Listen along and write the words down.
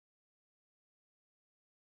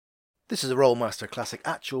This is a Rollmaster Classic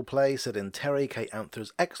actual play set in Terry K.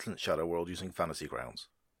 Anther's excellent Shadow World using Fantasy Grounds.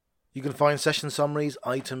 You can find session summaries,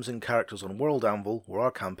 items, and characters on World Anvil, where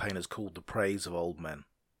our campaign is called The Praise of Old Men.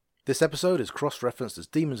 This episode is cross-referenced as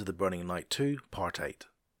Demons of the Burning Night 2, Part 8.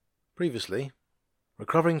 Previously,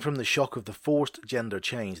 recovering from the shock of the forced gender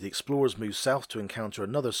change, the explorers moved south to encounter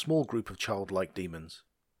another small group of childlike demons.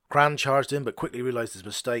 Cran charged in but quickly realised his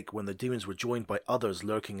mistake when the demons were joined by others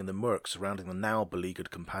lurking in the murk surrounding the now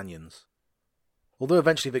beleaguered companions. Although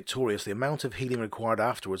eventually victorious, the amount of healing required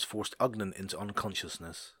afterwards forced Ugnan into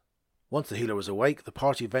unconsciousness. Once the healer was awake, the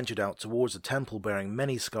party ventured out towards a temple bearing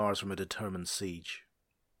many scars from a determined siege.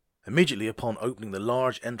 Immediately upon opening the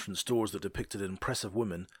large entrance doors that depicted impressive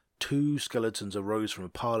women, 2 skeletons arose from a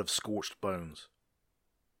pile of scorched bones.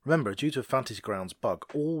 Remember, due to a Fantasy Grounds bug,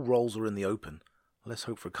 all rolls are in the open. Let's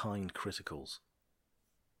hope for kind criticals.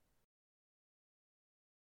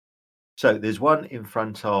 So there's one in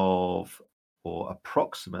front of, or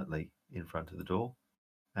approximately in front of the door,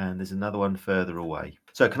 and there's another one further away.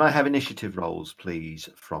 So can I have initiative rolls, please,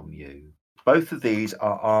 from you? Both of these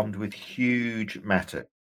are armed with huge matter.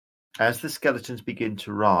 As the skeletons begin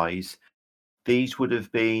to rise, these would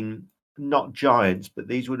have been not giants, but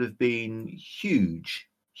these would have been huge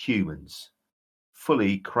humans,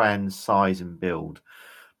 fully Cran's size and build.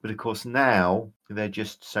 But of course now they're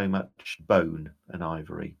just so much bone and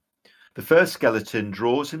ivory. The first skeleton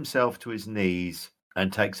draws himself to his knees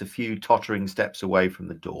and takes a few tottering steps away from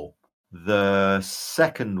the door. The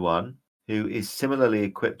second one, who is similarly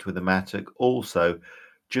equipped with a mattock, also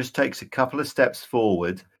just takes a couple of steps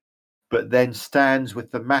forward, but then stands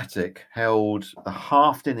with the mattock held the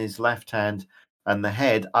haft in his left hand and the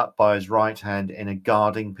head up by his right hand in a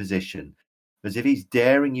guarding position, as if he's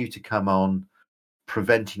daring you to come on,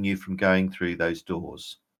 preventing you from going through those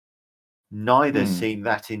doors. Neither seem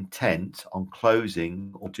that intent on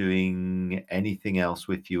closing or doing anything else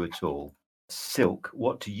with you at all. Silk,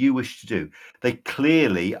 what do you wish to do? They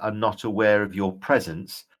clearly are not aware of your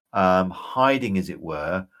presence, hiding, as it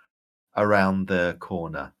were, around the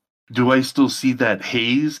corner. Do I still see that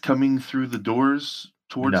haze coming through the doors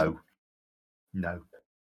towards them? No.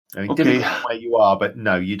 I mean, Okay. depending on where you are, but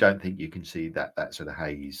no, you don't think you can see that sort of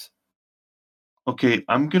haze. Okay,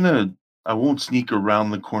 I won't sneak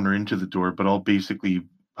around the corner into the door, but I'll basically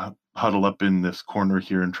huddle up in this corner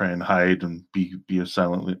here and try and hide and be as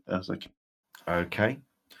silent as I can. Okay.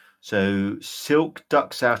 So Silk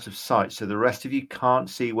ducks out of sight, so the rest of you can't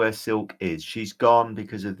see where Silk is. She's gone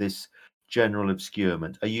because of this general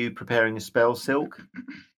obscurement. Are you preparing a spell, Silk?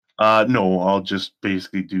 No, I'll just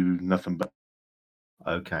basically do nothing but.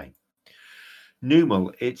 Okay.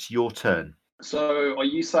 Numal, it's your turn. So are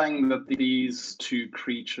you saying that these 2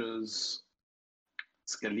 creatures,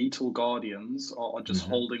 skeletal guardians, are just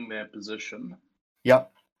holding their position?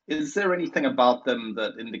 Yep. Is there anything about them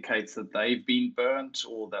that indicates that they've been burnt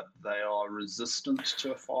or that they are resistant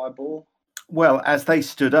to a fireball? Well, as they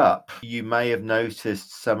stood up, you may have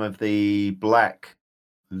noticed some of the black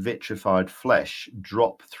vitrified flesh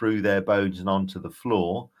drop through their bones and onto the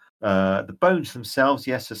floor. The bones themselves,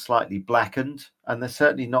 yes, are slightly blackened, and they've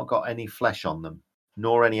certainly not got any flesh on them,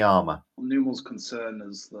 nor any armor. Numal's concern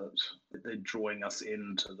is that they're drawing us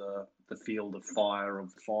into the field of fire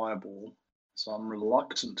of the fireball, so I'm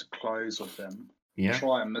reluctant to close with them. Yeah.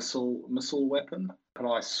 Try a missile weapon. Could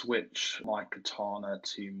I switch my katana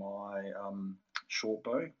to my short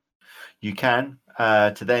bow? You can.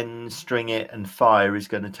 To then string it and fire is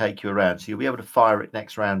going to take you around, so you'll be able to fire it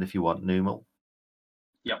next round if you want, Numal.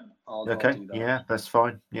 Yep. I'll Okay. do that. Yeah, that's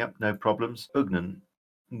fine. Yep, no problems. Ugnan,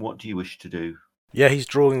 what do you wish to do? Yeah, he's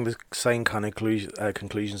drawing the same kind of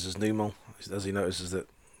conclusions as Numal, as he notices that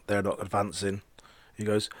they're not advancing. He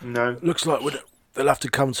goes, No. looks like they'll have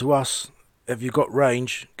to come to us. If you've got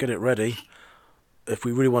range, get it ready. If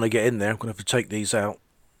we really want to get in there, we're going to have to take these out.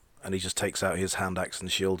 And he just takes out his hand axe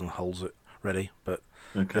and shield and holds it ready, but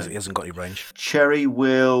he hasn't got any range. Cherry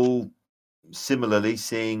will, similarly,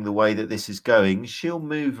 seeing the way that this is going, she'll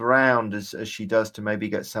move around as she does to maybe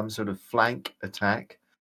get some sort of flank attack.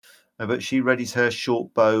 But she readies her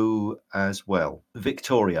short bow as well.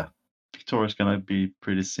 Victoria. Victoria's going to be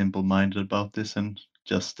pretty simple-minded about this and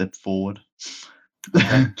just step forward.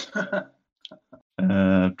 Okay.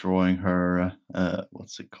 Drawing her,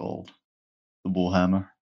 what's it called? The Warhammer.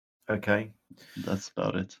 Okay. That's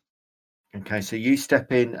about it. Okay, so you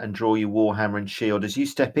step in and draw your warhammer and shield. As you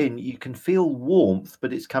step in, you can feel warmth,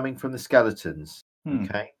 but it's coming from the skeletons.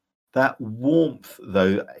 Okay. That warmth,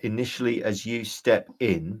 though, initially as you step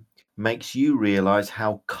in, makes you realize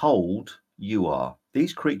how cold you are.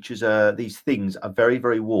 These things are very,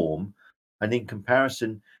 very warm, and in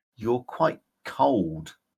comparison, you're quite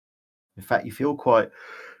cold. In fact, you feel quite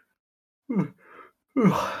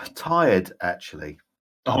tired, actually.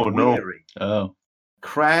 Oh no! Weary. Oh,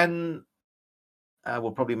 Cran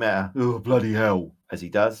will probably matter. Oh, bloody hell, as he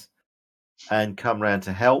does, and come round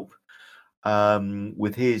to help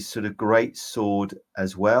with his sort of great sword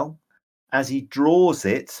as well. As he draws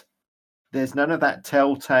it, there's none of that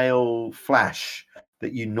telltale flash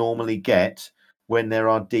that you normally get when there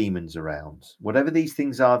are demons around. Whatever these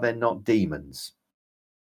things are, they're not demons.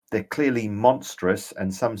 They're clearly monstrous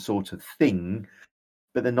and some sort of thing,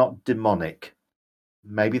 but they're not demonic.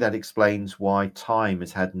 Maybe that explains why time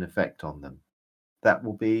has had an effect on them. That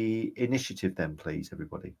will be initiative then, please,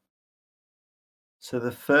 everybody. So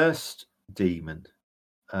the first demon,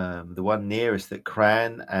 the one nearest that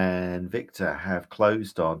Cran and Victor have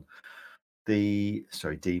closed on, the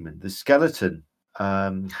skeleton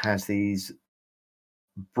has these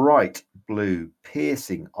bright blue,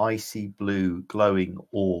 piercing, icy blue, glowing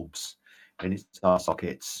orbs in its eye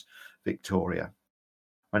sockets, Victoria.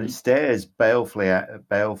 And it stares balefully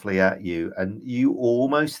at you, and you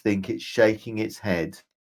almost think it's shaking its head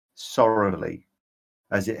sorrowfully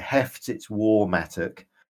as it hefts its war mattock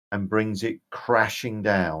and brings it crashing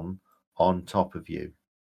down on top of you.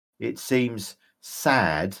 It seems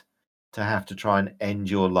sad to have to try and end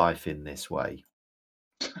your life in this way.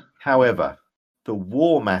 However, the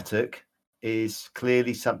war mattock is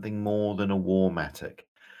clearly something more than a war mattock.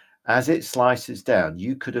 As it slices down,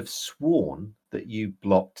 you could have sworn that you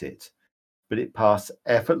blocked it, but it passed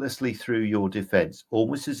effortlessly through your defense,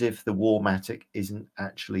 almost as if the war mattock isn't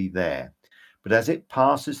actually there. But as it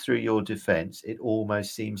passes through your defense, it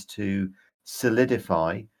almost seems to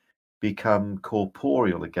solidify, become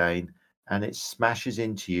corporeal again, and it smashes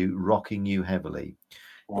into you, rocking you heavily.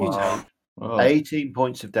 You take oh. 18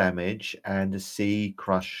 points of damage and a C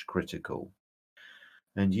crush critical.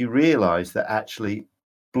 And you realize that actually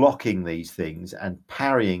blocking these things and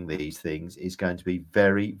parrying these things is going to be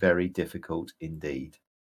very, very difficult indeed.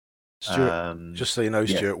 Stuart, just so you know,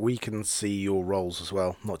 yes. Stuart, we can see your rolls as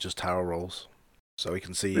well, not just tower rolls. So we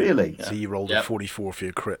can see Really? see you rolled a 44 for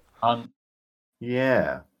your crit.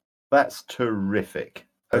 Yeah, that's terrific.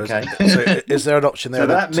 Okay. So is there an option there So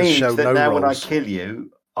that to means show that no now rolls? when I kill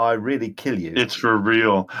you, I really kill you. It's for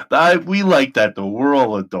real. We like that though. We're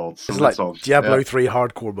all adults. So It's like all, Diablo 3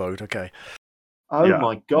 hardcore mode. Okay. Oh yeah.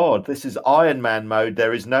 my God, this is Iron Man mode.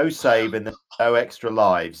 There is no save and no extra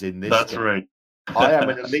lives in this That's game. right. I am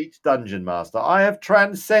an elite dungeon master. I have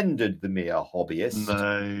transcended the mere hobbyist.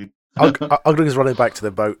 Nice. Uglin's running back to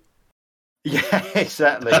the boat. Yeah,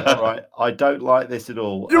 exactly. All right. I don't like this at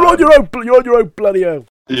all. You're on your own. You're on your own, bloody hell.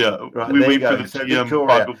 Yeah, Right, we there you wait for go. the So, GM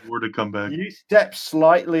Victoria, Bog of War to come back. You step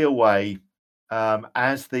slightly away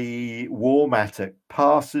as the war mattock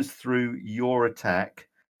passes through your attack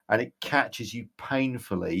and it catches you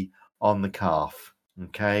painfully on the calf.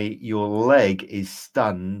 Okay, your leg is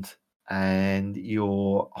stunned and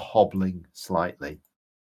you're hobbling slightly.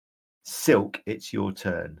 Silk, it's your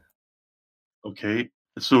turn. Okay,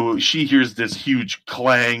 so she hears this huge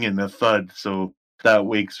clang and a thud, so that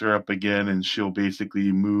wakes her up again, and she'll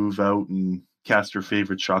basically move out and cast her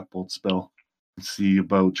favorite shockbolt spell. See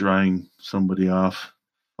about drying somebody off.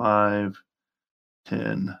 5,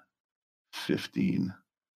 10, 15,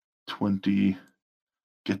 20.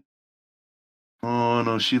 Oh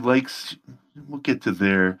no, she likes. We'll get to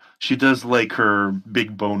there. She does like her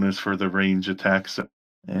big bonus for the range attacks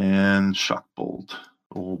and shockbolt.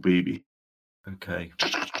 Oh baby. Okay.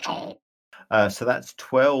 So that's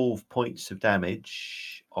 12 points of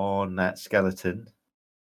damage on that skeleton.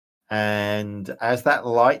 And as that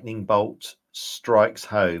lightning bolt strikes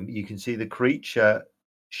home, you can see the creature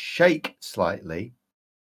shake slightly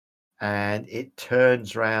and it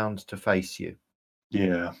turns round to face you.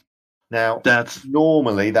 Yeah. Now,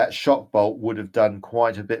 normally that shock bolt would have done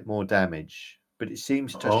quite a bit more damage, but it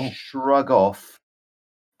seems to shrug off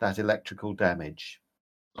that electrical damage.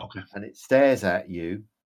 Okay. And it stares at you,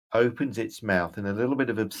 opens its mouth, and a little bit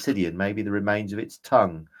of obsidian, maybe the remains of its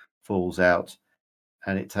tongue, falls out,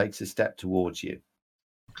 and it takes a step towards you.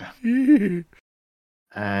 Okay.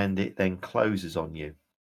 And it then closes on you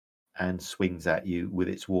and swings at you with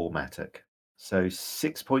its war mattock. So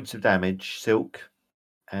 6 points of damage, Silk,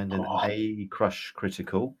 and an A crush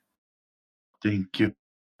critical. Thank you.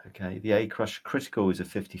 Okay, the A crush critical is a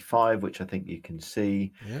 55, which I think you can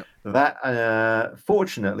see. Yep. That,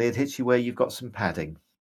 fortunately, it hits you where you've got some padding.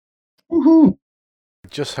 Woohoo!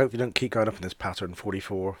 Just hope you don't keep going up in this pattern.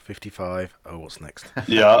 44, 55. Oh, what's next?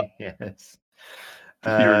 Yeah. Yes.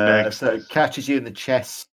 You're next. So it catches you in the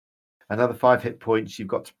chest. Another 5 hit points. You've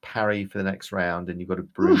got to parry for the next round, and you've got a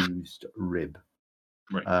bruised rib.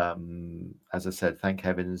 Right. As I said, thank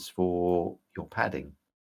heavens for your padding.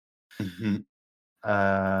 hmm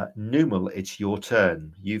Numal, it's your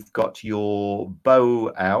turn. You've got your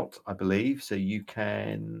bow out, I believe, so you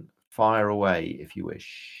can fire away if you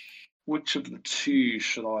wish. Which of the two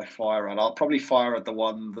should I fire at? I'll probably fire at the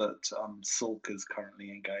one that Silk is currently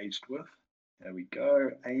engaged with. There we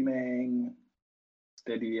go. Aiming.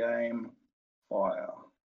 Steady aim. Fire.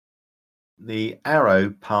 The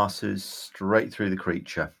arrow passes straight through the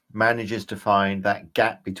creature, manages to find that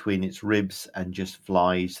gap between its ribs and just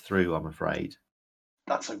flies through, I'm afraid.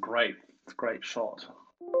 That's a great shot.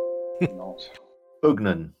 Not.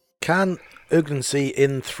 Ugnan. Can Ugnan see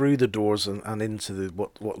in through the doors and into the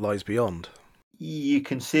what lies beyond? You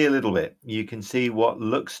can see a little bit. You can see what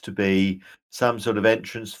looks to be some sort of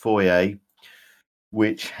entrance foyer,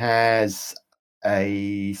 which has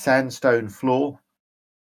a sandstone floor,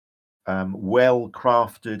 well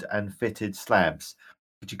crafted and fitted slabs,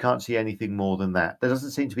 but you can't see anything more than that. There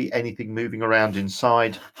doesn't seem to be anything moving around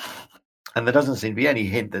inside, and there doesn't seem to be any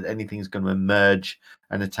hint that anything's going to emerge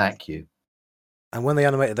and attack you. And when they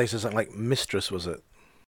animated, they said something like "Mistress," was it?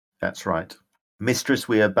 That's right. Mistress,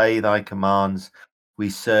 we obey thy commands. We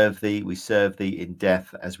serve thee in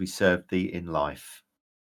death as we served thee in life.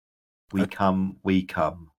 We come.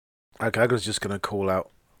 Okay, I was just going to call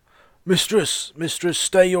out, Mistress,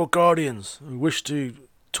 stay your guardians. We wish to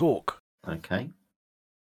talk. Okay.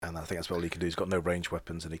 And I think that's all he can do. He's got no ranged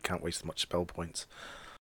weapons and he can't waste much spell points.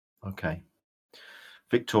 Okay.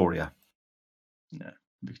 Victoria. Yeah,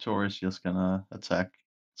 Victoria's just gonna attack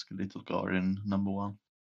Skeletal Guardian number 1.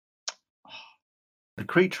 The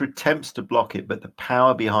creature attempts to block it, but the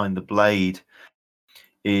power behind the blade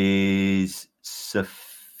is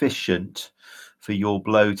sufficient for your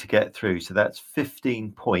blow to get through. So that's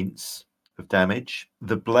 15 points of damage.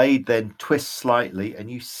 The blade then twists slightly and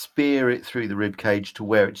you spear it through the ribcage to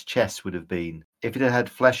where its chest would have been. If it had had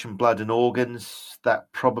flesh and blood and organs,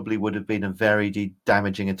 that probably would have been a very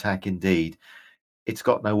damaging attack indeed. It's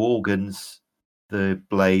got no organs. The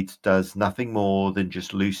blade does nothing more than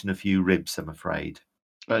just loosen a few ribs, I'm afraid.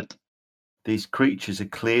 But these creatures are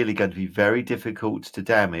clearly going to be very difficult to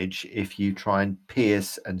damage if you try and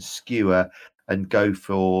pierce and skewer and go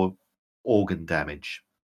for organ damage,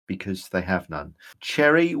 because they have none.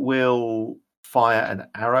 Cherry will fire an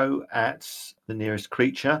arrow at the nearest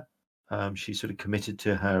creature. She's sort of committed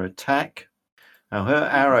to her attack. Now her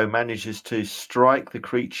arrow manages to strike the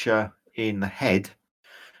creature in the head,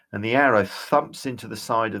 and the arrow thumps into the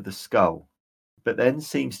side of the skull, but then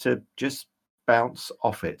seems to just bounce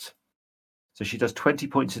off it. So she does 20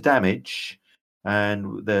 points of damage,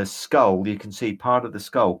 and the skull, you can see part of the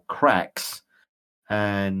skull cracks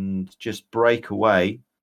and just break away,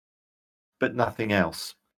 but nothing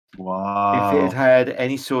else. Wow. If it had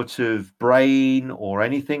any sort of brain or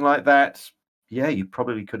anything like that, yeah, you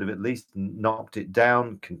probably could have at least knocked it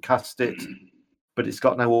down, concussed it, but it's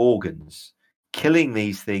got no organs. Killing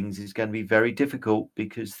these things is going to be very difficult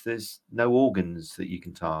because there's no organs that you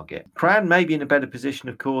can target. Cran may be in a better position,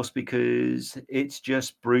 of course, because it's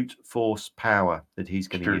just brute force power that he's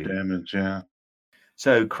going to use. Damage, yeah.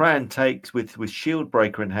 So Cran takes, with Shield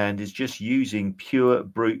Breaker in hand, is just using pure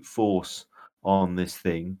brute force on this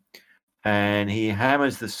thing, and he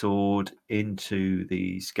hammers the sword into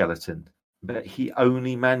the skeleton, but he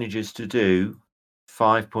only manages to do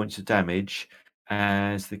 5 points of damage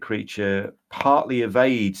as the creature partly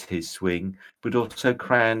evades his swing, but also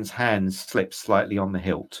Cran's hand slips slightly on the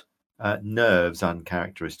hilt. Nerves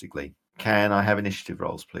uncharacteristically. Can I have initiative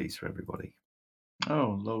rolls, please, for everybody?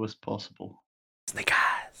 oh, lowest possible. Snake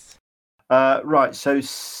eyes. Right, so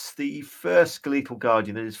the first Skeletal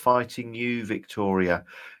Guardian that is fighting you, Victoria.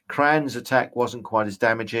 Cran's attack wasn't quite as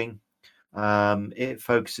damaging. It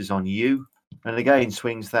focuses on you, and again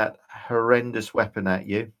swings that horrendous weapon at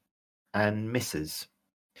you and misses.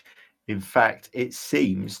 In fact, it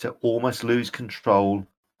seems to almost lose control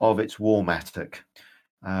of its war mattock.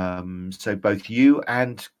 So both you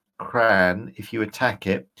and Cran, if you attack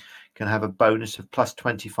it, can have a bonus of plus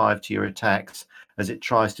 25 to your attacks as it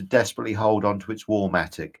tries to desperately hold on to its war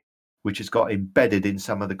mattock, which has got embedded in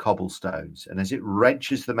some of the cobblestones. And as it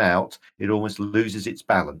wrenches them out, it almost loses its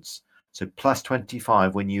balance. So plus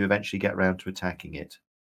 25 when you eventually get around to attacking it.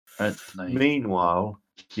 Right, nice. Meanwhile,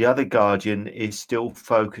 the other Guardian is still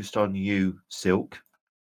focused on you, Silk,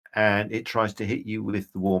 and it tries to hit you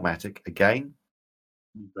with the war mattock again.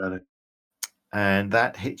 You better. And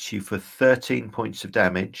that hits you for 13 points of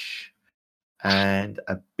damage and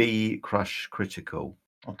a bee crush critical.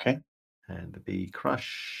 Okay. And the bee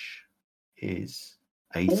crush is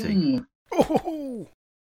 80. Ooh, Oh,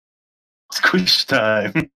 squish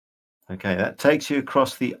time. Okay, that takes you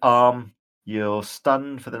across the arm. You're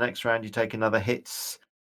stunned for the next round. You take another hits.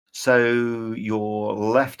 So your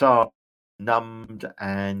left arm numbed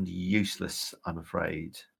and useless, I'm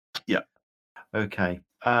afraid. Yeah. Okay.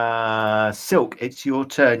 Silk, it's your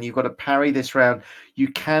turn. You've got to parry this round. You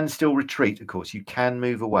can still retreat, of course. You can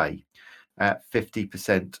move away at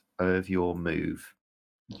 50% of your move.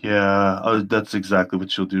 Yeah, that's exactly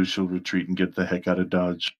what she'll do. She'll retreat and get the heck out of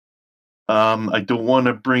Dodge. I don't want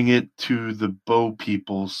to bring it to the bow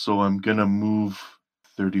people, so I'm gonna move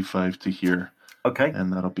 35 to here, Okay.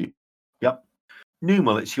 and that'll be. Yep.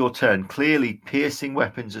 Numal, it's your turn. Clearly, piercing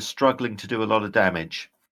weapons are struggling to do a lot of damage.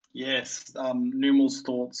 Yes, Numal's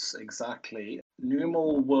thoughts exactly.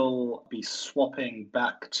 Numal will be swapping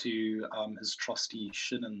back to his trusty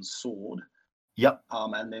Shinnin sword. Yep.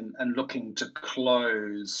 And looking to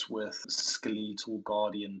close with Skeletal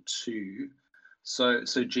Guardian 2. So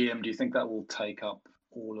GM, do you think that will take up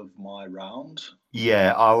all of my round?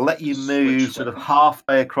 Yeah, I'll let you move Switch sort of weapons?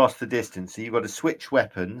 halfway across the distance. So you've got to switch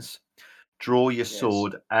weapons, draw your Yes.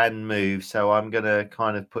 sword, and move. So I'm going to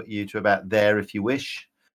kind of put you to about there if you wish.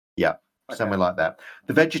 Yeah, somewhere like that.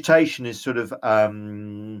 The vegetation is sort of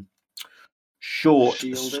short,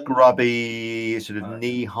 Shielding? scrubby, sort of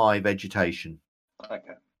knee-high vegetation.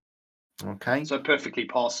 Okay. Okay. So perfectly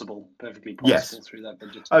passable Yes. through that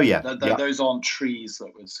vegetation. Oh yeah. Those aren't trees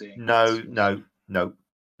that we're seeing. No.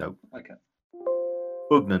 Okay.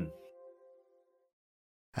 Ugnan.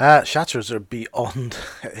 Shatters are beyond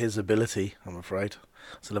his ability, I'm afraid.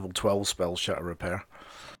 It's a level 12 spell, Shatter Repair.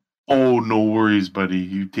 Oh, no worries, buddy.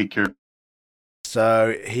 You take care.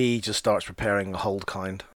 So he just starts preparing a hold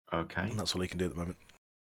kind. Okay. And that's all he can do at the moment.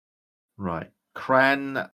 Right.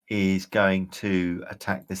 Cran is going to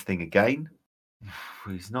attack this thing again.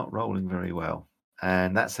 He's not rolling very well.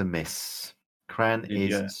 And that's a miss. Cran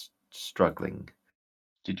is struggling.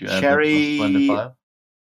 Did you add Cherry, the plus 25?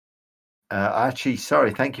 Actually,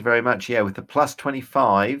 sorry. Thank you very much. Yeah, with the plus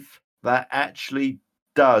 25, that actually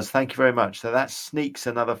does. Thank you very much. So that sneaks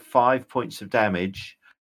another 5 points of damage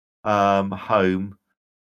home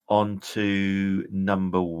onto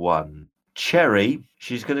number 1. Cherry,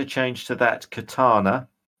 she's going to change to that katana,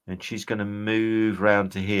 and she's going to move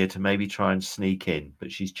round to here to maybe try and sneak in,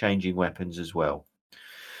 but she's changing weapons as well.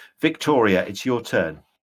 Victoria, it's your turn.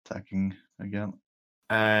 Attacking again.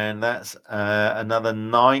 And that's another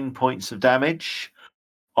 9 points of damage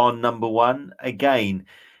on number 1. Again,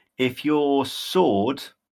 if your sword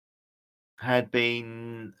had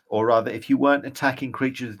been, or rather, if you weren't attacking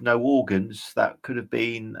creatures with no organs, that could have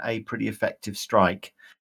been a pretty effective strike.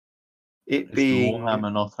 It Is being the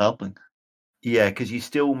Warhammer not helping? Yeah, because you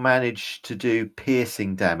still manage to do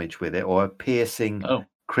piercing damage with it, or a piercing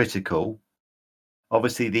critical.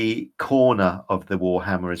 Obviously, the corner of the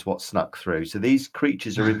Warhammer is what snuck through. So these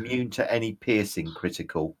creatures are immune to any piercing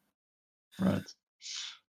critical. Right.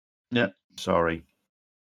 Yeah. Sorry.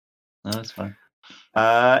 No, that's fine.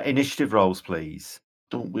 Initiative rolls, please.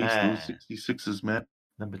 Don't waste those 66s, man.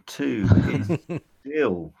 Number 2 is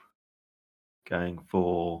still going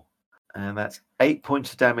for, and that's 8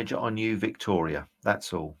 points of damage on you, Victoria.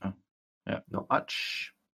 That's all. Oh, yeah. Not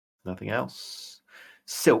much. Nothing else.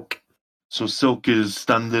 Silk. So Silk is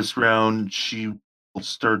stunned this round. She will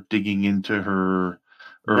start digging into her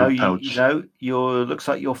herb pouch. Looks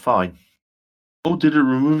like you're fine. Oh, did it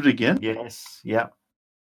remove it again? Yes. Yeah.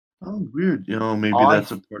 Oh, weird. Maybe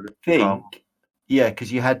that's a part of the problem. Yeah,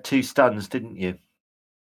 because you had 2 stuns, didn't you?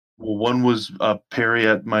 Well, one was a parry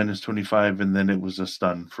at minus 25, and then it was a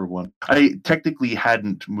stun for 1. I technically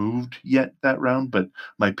hadn't moved yet that round, but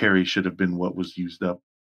my parry should have been what was used up.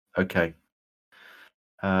 Okay.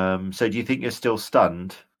 So do you think you're still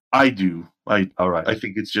stunned? I do. All right. I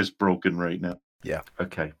think it's just broken right now. Yeah.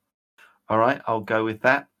 Okay. All right. I'll go with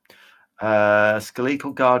that.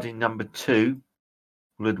 Skeletal Guardian number 2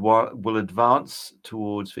 will advance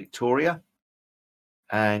towards Victoria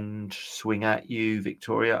and swing at you,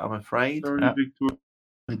 Victoria, I'm afraid. Sorry, Victoria.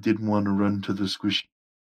 I didn't want to run to the squishy.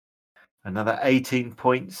 Another 18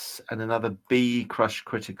 points and another B crush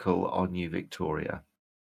critical on you, Victoria.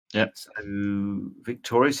 Yep. So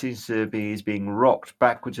Victoria seems to be being rocked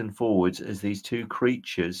backwards and forwards as these 2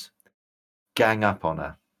 creatures gang up on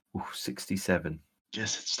her. Ooh, 67.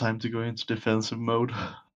 Guess it's time to go into defensive mode.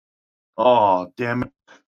 Oh, damn it.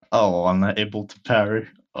 Oh, I'm not able to parry.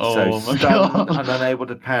 Oh So my stunned god. and unable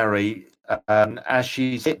to parry. As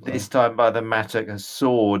she's hit this time by the mattock, her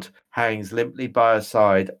sword hangs limply by her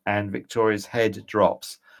side and Victoria's head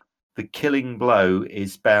drops. The killing blow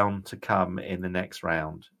is bound to come in the next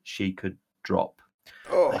round. She could drop.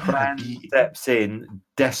 Fran steps in,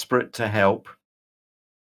 desperate to help.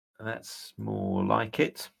 And that's more like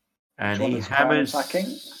it. And Which one he is Crown hammers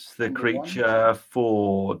attacking? the Number creature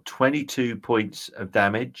for 22 points of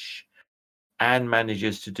damage and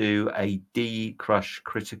manages to do a D crush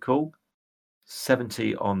critical.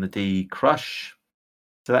 70 on the D crush.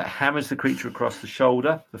 So that hammers the creature across the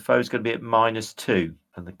shoulder. The foe's going to be at -2.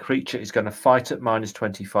 And the creature is going to fight at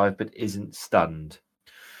 -25 but isn't stunned.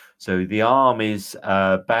 So the arm is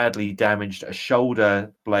badly damaged. A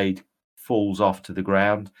shoulder blade falls off to the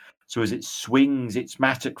ground. So as it swings its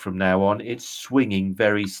mattock from now on, it's swinging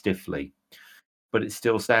very stiffly. But it's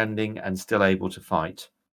still standing and still able to fight.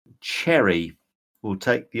 Cherry will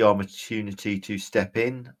take the opportunity to step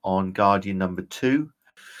in on Guardian number 2.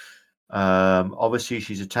 Obviously,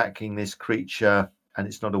 she's attacking this creature and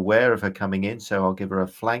it's not aware of her coming in, so I'll give her a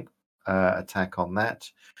flank attack on that.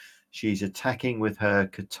 She's attacking with her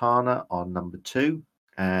katana on number 2,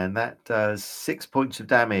 and that does 6 points of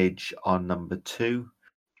damage on number 2.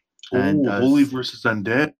 And Holy versus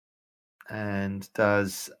Undead. And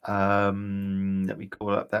does, let me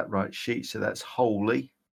call up that right sheet. So that's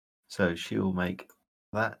holy. So she'll make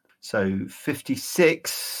that. So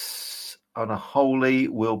 56 on a holy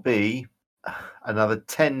will be another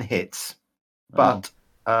 10 hits. But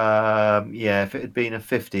yeah, if it had been a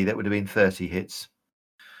 50, that would have been 30 hits.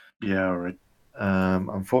 Yeah, all right.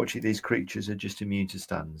 Unfortunately, these creatures are just immune to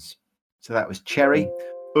stuns. So that was Cherry.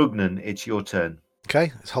 Ugnan, it's your turn.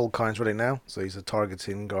 Okay, his whole kind's ready now, so he's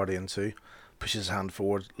targeting Guardian 2. Pushes his hand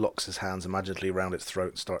forward, locks his hands immediately around its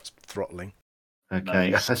throat, starts throttling.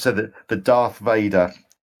 Okay, Nice. so the Darth Vader.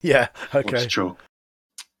 Yeah, okay. Force choke.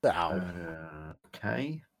 Ow.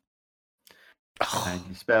 Okay. And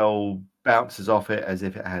your spell bounces off it as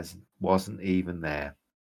if it wasn't even there,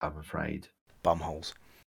 I'm afraid. Bumholes.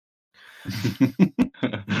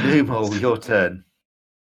 Numal, your turn.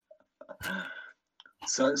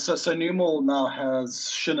 So Numal now has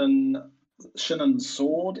Shinnan's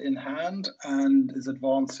sword in hand and is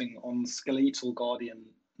advancing on Skeletal Guardian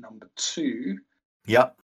number 2.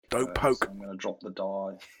 Yep. Don't poke. So I'm going to drop the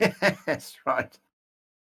die. That's right.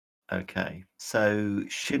 Okay. So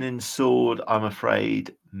Shinnan's sword, I'm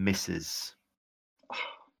afraid, misses.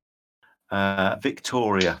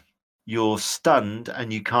 Victoria, you're stunned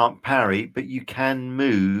and you can't parry, but you can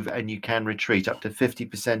move and you can retreat up to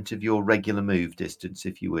 50% of your regular move distance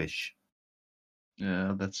if you wish.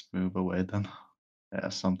 Yeah, let's move away then. Yeah,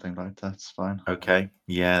 something like that's fine. Okay.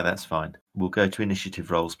 Yeah, that's fine. We'll go to initiative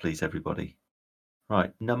rolls, please, everybody.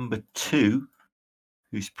 Right. Number 2,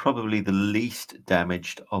 who's probably the least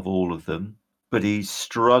damaged of all of them, but he's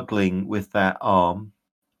struggling with that arm,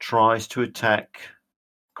 tries to attack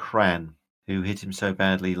Cran, who hit him so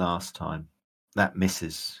badly last time. That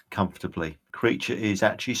misses comfortably. Creature is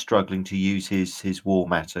actually struggling to use his war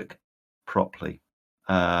mattock properly.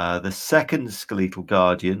 The second Skeletal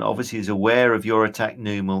Guardian obviously is aware of your attack,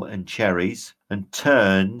 Numal and Cherries, and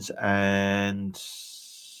turns and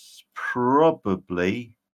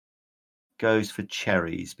probably goes for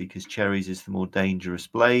Cherries because Cherries is the more dangerous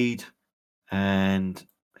blade and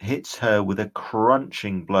hits her with a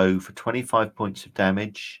crunching blow for 25 points of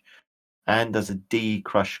damage and does a D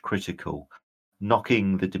crush critical,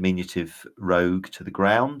 knocking the diminutive rogue to the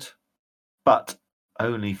ground, but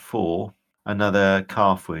only for another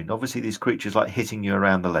calf wound. Obviously, these creatures like hitting you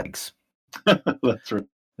around the legs. That's right.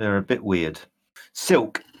 They're a bit weird.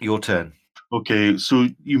 Silk, your turn. Okay, so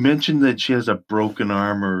you mentioned that she has a broken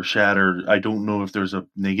arm or shattered. I don't know if there's a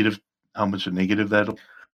negative, how much a negative that'll.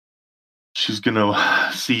 She's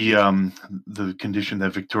gonna see the condition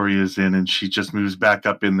that Victoria is in, and she just moves back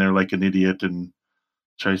up in there like an idiot and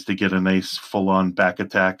tries to get a nice full-on back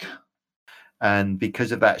attack. And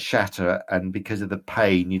because of that shatter and because of the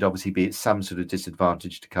pain, you'd obviously be at some sort of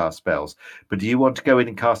disadvantage to cast spells. But do you want to go in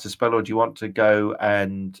and cast a spell, or do you want to go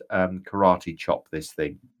and karate chop this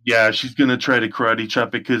thing? Yeah, she's gonna try to karate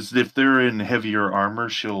chop it because if they're in heavier armor,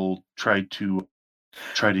 she'll try to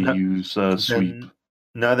use sweep.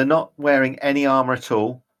 No, they're not wearing any armor at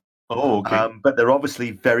all. Oh, okay. But they're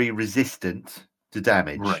obviously very resistant to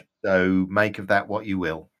damage. Right. So make of that what you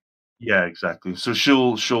will. Yeah, exactly. So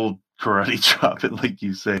she'll karate chop it like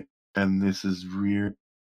you say, and this is rear.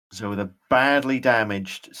 So with a badly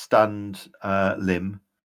damaged, stunned limb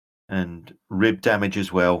and rib damage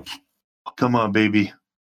as well. Come on, baby.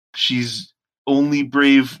 She's only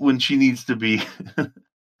brave when she needs to be.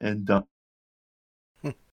 And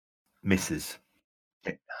Misses.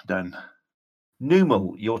 okay, done.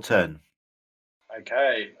 Numal, your turn.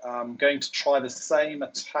 Okay, I'm going to try the same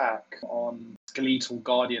attack on Skeletal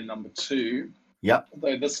Guardian number 2. Yep.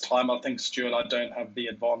 Although this time I think, Stuart, I don't have the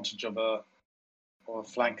advantage of a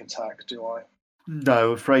flank attack, do I?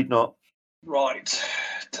 No, afraid not. Right,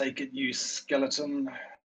 take it, you skeleton.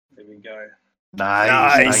 There we go.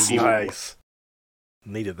 Nice. Nice.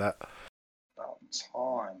 Needed that. About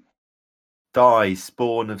time. Die,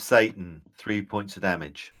 spawn of Satan. 3 points of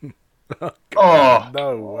damage. Oh.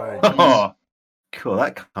 No way. Oh. Cool,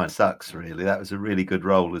 that kind of sucks, really. That was a really good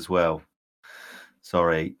roll as well.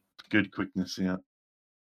 Sorry. Good quickness, yeah.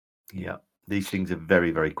 Yeah, these things are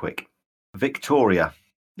very, very quick. Victoria,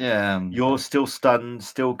 Yeah. you're still stunned,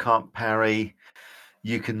 still can't parry.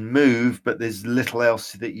 You can move, but there's little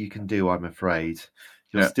else that you can do, I'm afraid.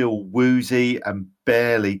 You're Yeah. still woozy and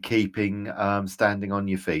barely keeping standing on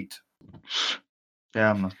your feet. Yeah,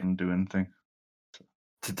 I'm not going to do anything.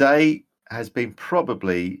 Today has been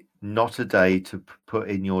probably not a day to put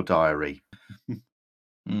in your diary.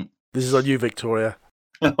 This is on you, Victoria.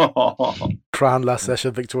 Crown last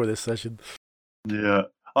session, Victoria this session. Yeah.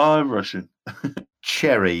 I'm Russian.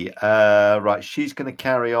 Cherry, right, she's going to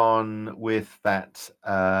carry on with that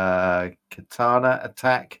katana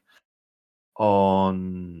attack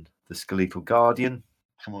on the Skeletal Guardian,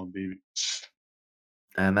 Come on, baby.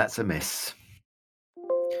 and that's a miss.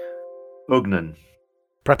 Ugnan.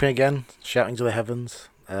 Prepping again, shouting to the heavens.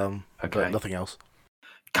 Okay. But nothing else.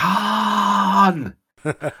 Khan!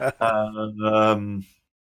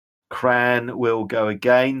 Cran will go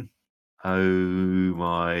again. Oh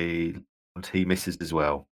my Lord, he misses as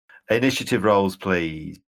well. Initiative rolls,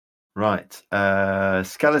 please. Right.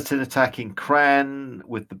 Skeleton attacking Cran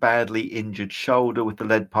with the badly injured shoulder with the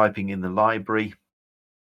lead piping in the library.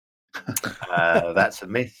 That's a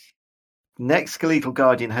miss. Next Skeletal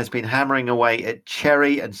Guardian has been hammering away at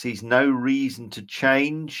Cherry and sees no reason to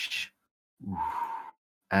change.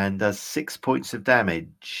 And does 6 points of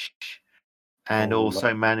damage. And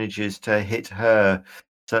also manages to hit her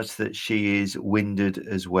such that she is winded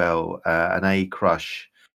as well. An A crush.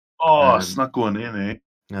 Oh, it's not going in, eh?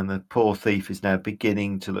 And the poor thief is now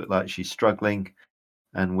beginning to look like she's struggling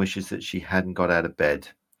and wishes that she hadn't got out of bed.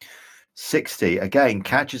 60, again,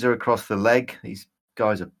 catches her across the leg. These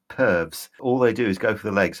guys are pervs. All they do is go for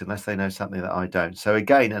the legs unless they know something that I don't. So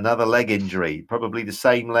again, another leg injury, probably the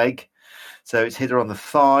same leg. So it's hit her on the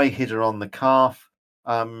thigh, hit her on the calf.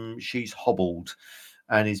 She's hobbled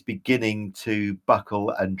and is beginning to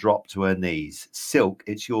buckle and drop to her knees. Silk,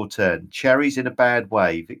 it's your turn. Cherry's in a bad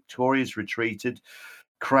way. Victoria's retreated.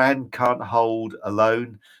 Cran can't hold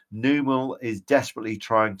alone. Numal is desperately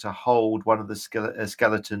trying to hold one of the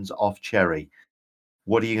skeletons off Cherry.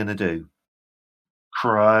 What are you going to do?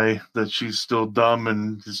 Cry that she's still dumb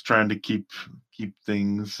and is trying to keep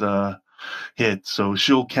things hit. So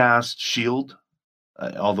she'll cast shield,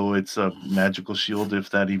 although it's a magical shield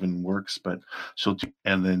if that even works. But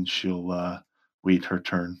and then she'll wait her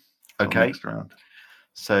turn. Okay. Next round.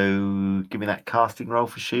 So give me that casting roll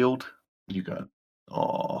for shield. You got.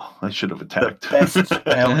 Oh, I should have attacked. Best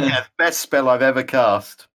spell, yeah, best spell I've ever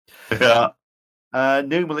cast. Yeah.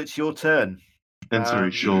 Numal, it's your turn. And sorry,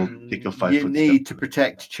 she'll take a 5 You foot need to step.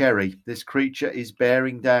 protect Cherry. This creature is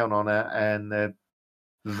bearing down on her, and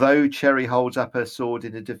though Cherry holds up her sword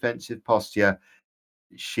in a defensive posture,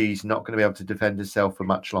 she's not going to be able to defend herself for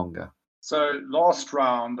much longer. So last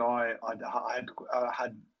round, I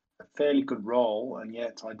had a fairly good roll, and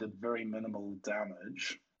yet I did very minimal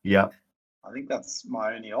damage. Yeah. I think that's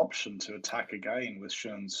my only option to attack again with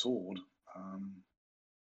Shern's sword.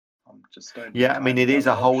 I'm just don't. Yeah, I mean, it is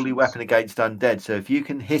a holy options. weapon against undead. So if you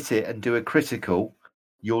can hit it and do a critical,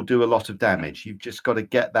 you'll do a lot of damage. You've just got to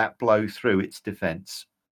get that blow through its defense.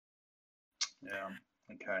 Yeah.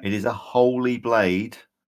 Okay. It is a holy blade,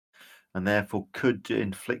 and therefore could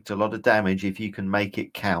inflict a lot of damage if you can make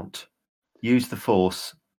it count. Use the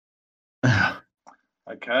force.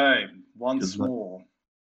 Okay. Once Good luck. more.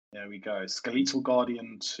 There we go. Skeletal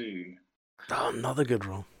Guardian 2. Oh, another good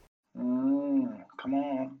roll. Come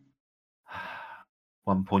on.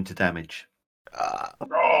 1 point of damage.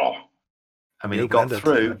 Oh. I mean, You it got opened it,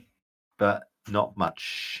 through, yeah. but not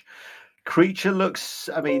much. Creature looks,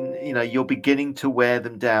 I mean, you're beginning to wear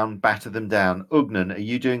them down, batter them down. Ugnan, are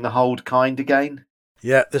you doing the hold kind again?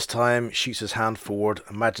 Yeah, this time shoots his hand forward,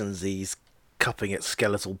 imagines he's cupping its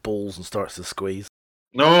skeletal balls and starts to squeeze.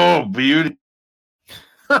 No, beauty.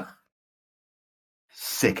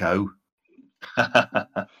 Sicko.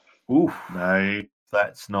 Oof, Nice.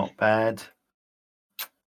 that's not bad,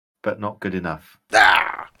 but not good enough.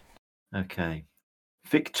 Ah! Okay.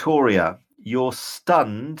 Victoria, you're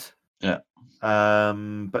stunned. Yeah.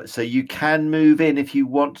 But so you can move in if you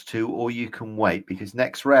want to, or you can wait, because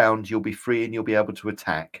next round you'll be free and you'll be able to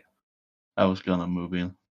attack. I was going to move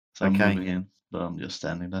in. So I'm Okay. moving in, but I'm just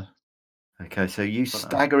standing there. Okay, so you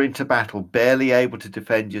stagger into battle, barely able to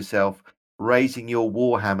defend yourself. raising your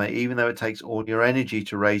Warhammer, even though it takes all your energy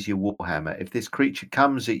to raise your Warhammer. If this creature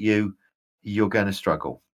comes at you, you're going to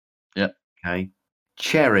struggle. Yeah. Okay.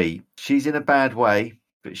 Cherry, she's in a bad way,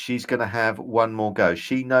 but she's going to have one more go.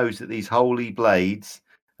 She knows that these holy blades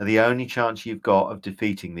are the only chance you've got of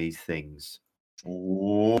defeating these things.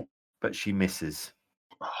 Oh. But she misses.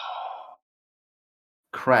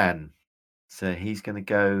 Cran. So he's going to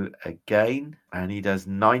go again, and he does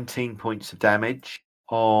 19 points of damage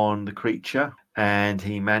on the creature, and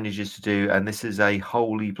he manages to do, and this is a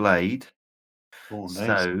holy blade. Oh, nice.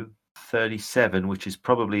 So 37, which is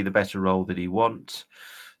probably the better roll that he wants.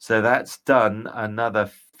 So that's done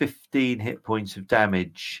another 15 hit points of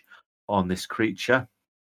damage on this creature,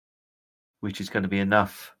 which is going to be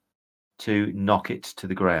enough to knock it to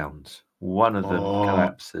the ground. One of them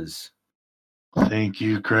collapses. Thank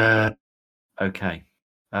you, Cran. Okay.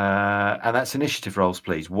 And that's initiative rolls,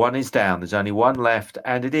 please. One is down. There's only one left,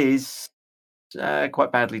 and it is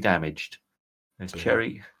quite badly damaged. There's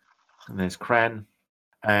Cherry, and there's Cran,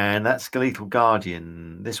 and that's Skeletal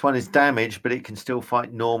Guardian. This one is damaged, but it can still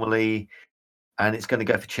fight normally, and it's going to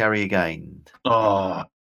go for Cherry again. Oh,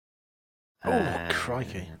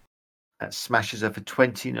 crikey. That smashes her for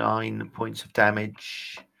 29 points of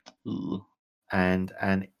damage. Ooh. And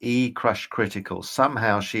an E crush critical.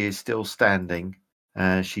 Somehow she is still standing.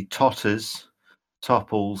 She totters,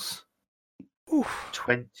 topples. Oof.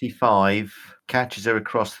 25, catches her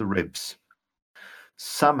across the ribs.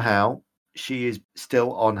 Somehow she is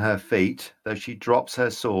still on her feet, though she drops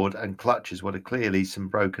her sword and clutches what are clearly some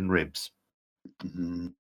broken ribs.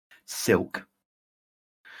 Silk.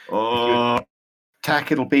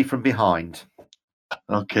 Attack, it'll be from behind.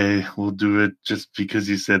 Okay, we'll do it just because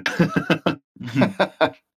you said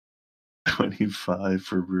 25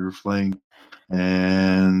 for rear flank.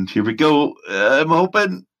 And here we go. I'm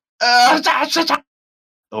hoping. Oh,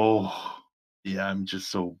 yeah, I'm just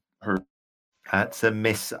so hurt. That's a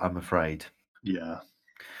miss, I'm afraid. Yeah.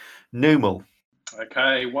 Numal.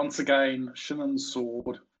 Okay, once again, Shimon's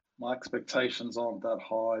sword. My expectations aren't that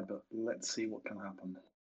high, but let's see what can happen.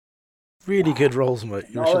 Really good rolls, mate.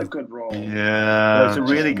 Another good roll. Yeah. Well, it's a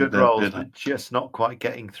really just good that roll, bit. but just not quite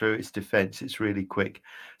getting through its defense. It's really quick.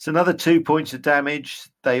 It's another 2 points of damage.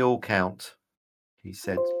 They all count, he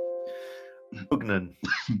said. Ugnan.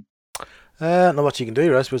 Not much you can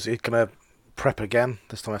do, I suppose. It's going to prep again.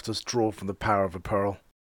 This time I have to draw from the power of a pearl.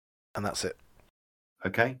 And that's it.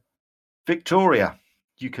 Okay. Victoria,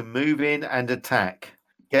 you can move in and attack.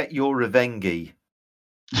 Get your Revengi.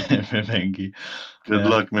 Revengi. Good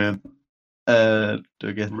luck, man. Do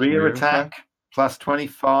I get Rear attack, plus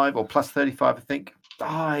 25 or plus 35, I think.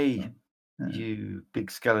 Die, Yeah. you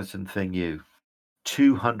big skeleton thing, you.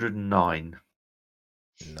 209.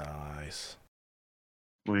 Nice.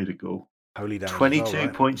 Way to go. Holy damage. 22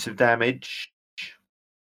 points of damage.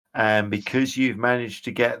 And because you've managed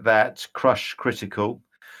to get that crush critical,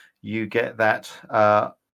 you get that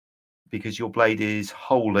because your blade is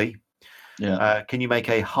holy. Yeah. Can you make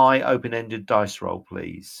a high open-ended dice roll,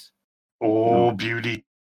 please? Oh, beauty.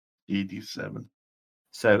 87.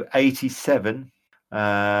 So 87.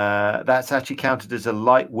 That's actually counted as a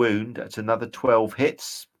light wound. That's another 12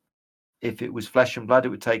 hits. If it was flesh and blood, it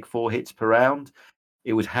would take 4 hits per round.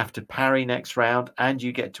 It would have to parry next round, and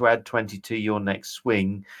you get to add 20 to your next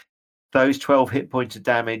swing. Those 12 hit points of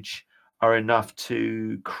damage are enough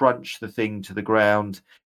to crunch the thing to the ground.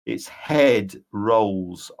 Its head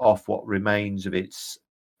rolls off what remains of its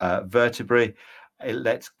vertebrae. It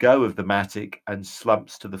lets go of the mattock and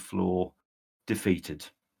slumps to the floor, defeated.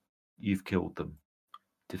 You've killed them.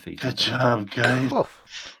 Defeated. Good them. job,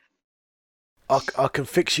 guys. I can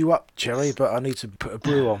fix you up, Cherry, but I need to put a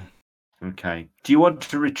brew on. Okay. Do you want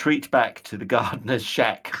to retreat back to the gardener's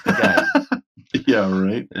shack again? Yeah,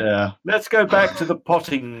 right. Yeah. Let's go back to the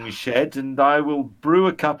potting shed, and I will brew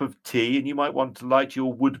a cup of tea, and you might want to light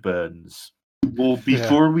your wood burns. Well,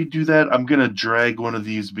 before we do that, I'm going to drag one of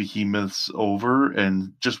these behemoths over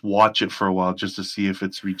and just watch it for a while just to see if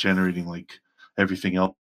it's regenerating like everything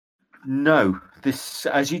else. No, this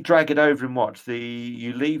as you drag it over and watch,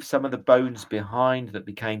 you leave some of the bones behind that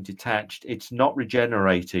became detached. It's not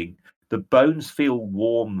regenerating. The bones feel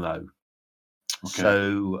warm though. Okay.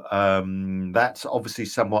 So that's obviously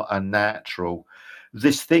somewhat unnatural.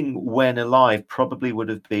 This thing, when alive, probably would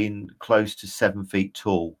have been close to 7 feet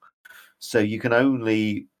tall. So you can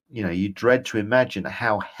only, you dread to imagine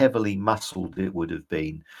how heavily muscled it would have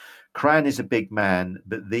been. Cran is a big man,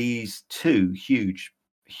 but these two huge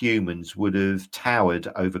humans would have towered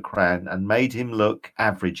over Cran and made him look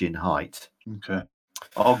average in height. Okay.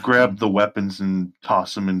 I'll grab the weapons and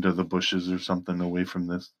toss them into the bushes or something away from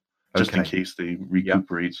this, just in Okay. case they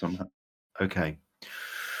recuperate somehow. Okay.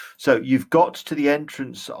 So you've got to the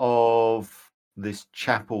entrance of this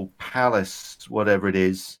chapel palace, whatever it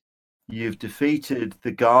is. You've defeated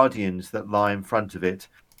the guardians that lie in front of it,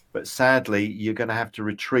 but sadly, you're going to have to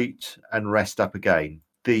retreat and rest up again.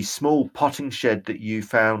 The small potting shed that you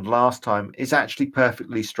found last time is actually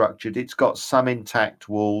perfectly structured. It's got some intact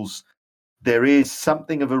walls. There is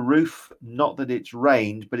something of a roof, not that it's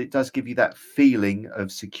rained, but it does give you that feeling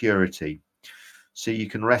of security. So you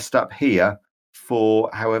can rest up here for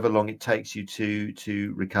however long it takes you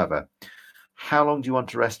to recover. How long do you want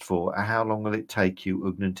to rest for? How long will it take you,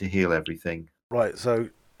 Ugnan, to heal everything? Right, so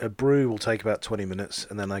a brew will take about 20 minutes,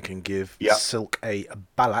 and then I can give Yep. Silk a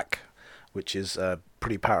Balak, which is a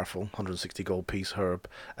pretty powerful 160 gold piece herb.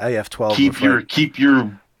 AF12. Keep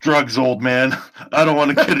your drugs, old man. I don't want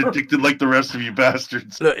to get addicted like the rest of you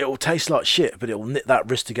bastards. Look, it will taste like shit, but it will knit that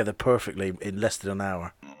wrist together perfectly in less than an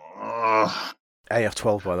hour.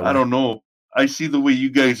 AF12, by the way. I don't know. I see the way you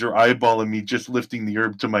guys are eyeballing me just lifting the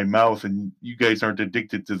herb to my mouth, and you guys aren't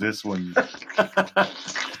addicted to this one.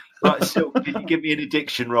 Right, Silk, can you give me an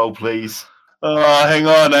addiction roll, please? Hang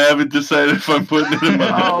on. I haven't decided if I'm putting it in my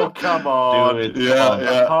mouth. Oh, come on. Do it. Yeah, A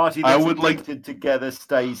yeah. party I that's would like- addicted together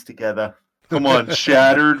stays together. Come on.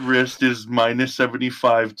 Shattered wrist is minus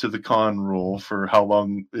 75 to the con roll for how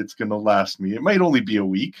long it's going to last me. It might only be a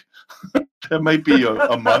week. It might be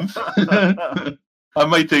a month. I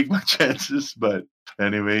might take my chances, but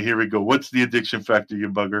anyway, here we go. What's the addiction factor, you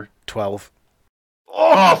bugger? 12.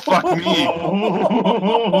 Oh, fuck me!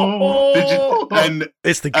 Did you? And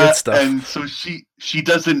It's the good stuff. And so she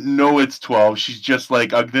doesn't know it's 12. She's just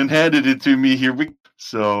like, Ugnan handed it to me. Here we.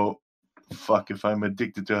 So, fuck if I'm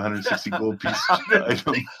addicted to 160 gold pieces.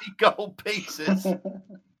 160 gold pieces.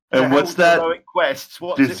 And what's that? Heroic quests.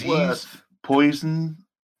 What's it Disease, worth? poison,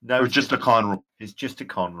 No, or just a con roll? It's just a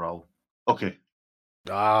con roll. Okay.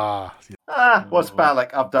 What's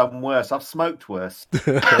Balak? I've done worse. I've smoked worse.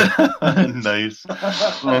 Nice.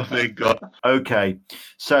 Oh, thank God. Okay,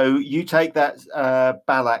 so you take that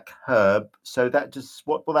Balak herb. So that just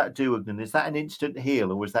what will that do, Ugnan? Is that an instant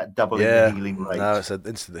heal, or was that doubling the healing rate? No, it's an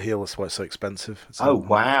instant heal. That's why it's so expensive. Oh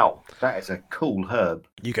wow, that is a cool herb.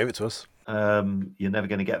 You gave it to us. You're never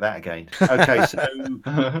going to get that again. Okay,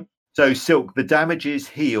 so Silk, the damage is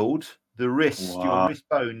healed. The wrist, your wrist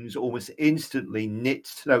bones almost instantly knit.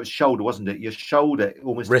 No, it was shoulder, wasn't it? Your shoulder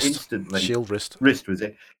almost Wrist. instantly. Shield wrist. Wrist, was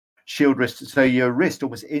it? Shield wrist. So your wrist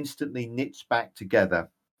almost instantly knits back together.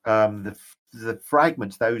 The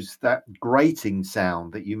fragments, that grating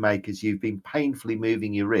sound that you make as you've been painfully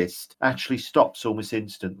moving your wrist, actually stops almost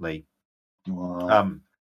instantly. Wow.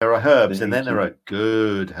 There are herbs, Thank and then you. there are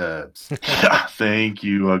good herbs. Thank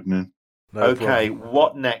you, Ugnan. No Okay, problem.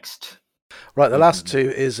 what next? Right, the last two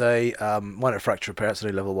is a minor fracture repair. It's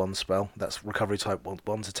only level 1 spell. That's recovery type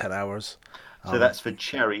 1 to 10 hours. So that's for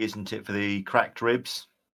Cherry, isn't it? For the cracked ribs.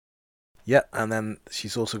 Yeah, and then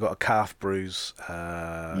she's also got a calf bruise.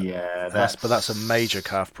 Yeah, but that's a major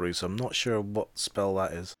calf bruise. So I'm not sure what spell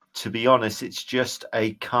that is. To be honest, it's just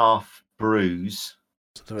a calf bruise.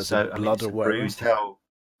 So it's So a I mean, blood it's or a whatever. bruised hell.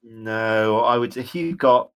 No, I would. If you've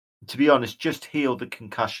got, to be honest, just heal the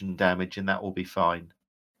concussion damage, and that will be fine.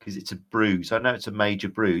 Because it's a bruise. I know it's a major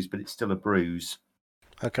bruise, but it's still a bruise.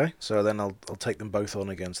 Okay, so then I'll take them both on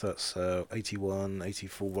again. So that's 81,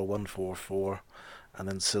 84, 144, and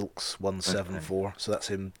then Silk's 174. So that's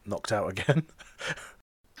him knocked out again.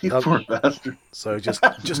 You poor bastard. So just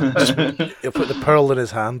he'll put the pearl in his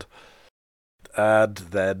hand, and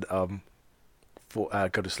then go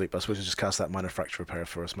to sleep. I suppose we'll just cast that minor fracture repair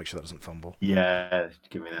first. Make sure that doesn't fumble. Yeah,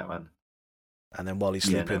 give me that one. And then while he's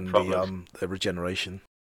Yeah, no sleeping, problem. the regeneration.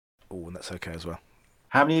 Oh, and that's okay as well.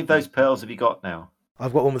 How many of those pearls have you got now?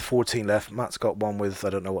 I've got one with 14 left. Matt's got one with I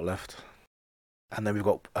don't know what left. And then we've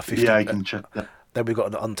got a 50. Yeah, I can check that. Then we've got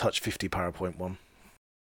an untouched 50 PowerPoint one.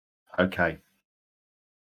 Okay.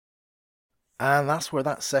 And that's where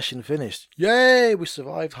that session finished. Yay! We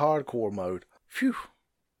survived hardcore mode. Phew.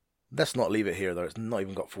 Let's not leave it here though. It's not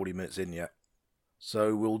even got 40 minutes in yet.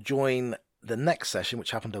 So we'll join the next session,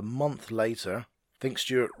 which happened a month later. I think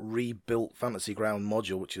Stuart rebuilt Fantasy Ground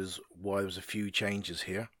module, which is why there's a few changes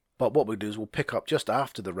here. But what we'll do is we'll pick up just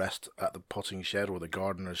after the rest at the potting shed or the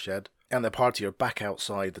gardener's shed, and the party are back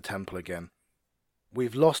outside the temple again.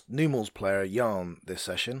 We've lost Numal's player Jan this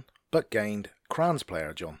session, but gained Kran's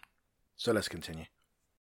player John. So let's continue.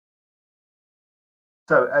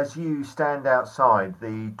 So as you stand outside,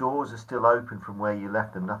 the doors are still open from where you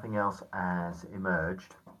left them. Nothing else has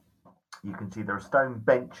emerged. You can see there are stone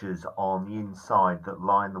benches on the inside that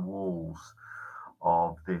line the walls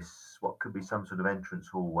of this, what could be some sort of entrance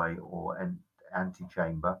hallway or an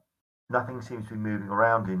antechamber. Nothing seems to be moving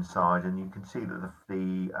around inside, and you can see that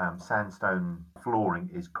the sandstone flooring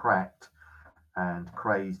is cracked and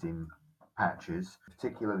crazed in patches.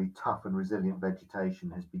 Particularly tough and resilient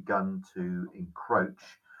vegetation has begun to encroach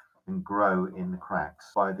and grow in the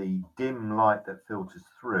cracks. By the dim light that filters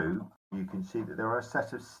through, you can see that there are a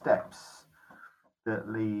set of steps that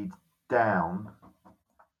lead down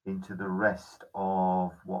into the rest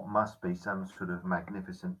of what must be some sort of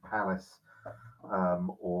magnificent palace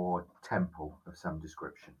or temple of some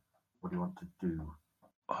description. What do you want to do?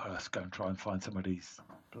 Oh, let's go and try and find some of these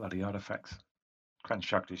bloody artifacts. Cran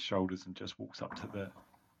shrugged his shoulders and just walks up to the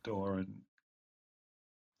door and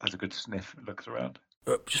has a good sniff and looks around.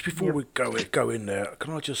 Just before we go in there,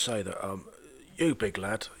 can I just say that you big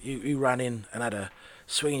lad, you ran in and had a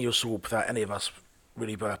swing in your sword without any of us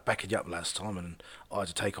really backing you up last time, and I had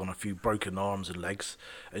to take on a few broken arms and legs.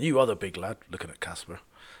 And you other big lad, looking at Casper,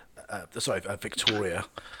 Victoria,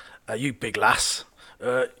 you big lass,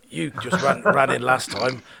 you just ran in last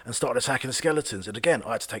time and started attacking the skeletons. And again,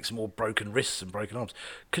 I had to take some more broken wrists and broken arms.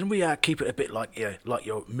 Can we keep it a bit like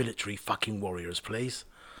your military fucking warriors, please?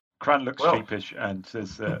 Cran looks sheepish and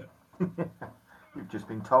says, You've just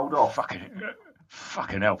been told off.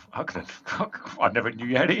 Fucking hell, Hugden. I never knew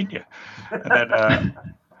you had it in you.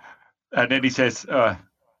 And then he says,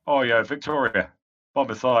 oh yeah, Victoria,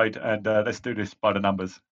 bomb aside, and let's do this by the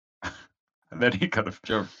numbers. And then he kind of...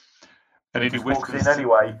 Sure. And then he whispers... in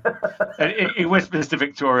anyway. and he whispers to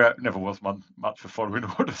Victoria, never was much for following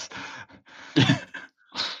orders.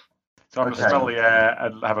 So I'm going to smell the air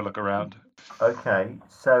and have a look around. Okay,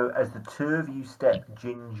 so as the two of you step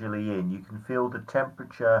gingerly in, you can feel the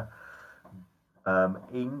temperature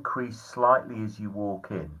increase slightly as you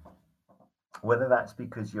walk in. Whether that's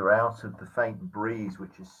because you're out of the faint breeze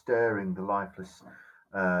which is stirring the lifeless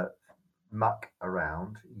muck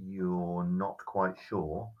around, you're not quite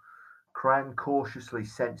sure. Cran cautiously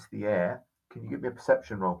scents the air. Can you give me a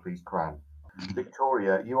perception roll, please, Cran?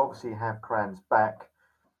 Victoria, you obviously have Cran's back,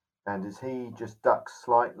 and as he just ducks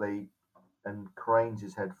slightly and cranes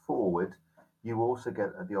his head forward, you also get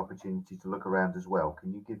the opportunity to look around as well.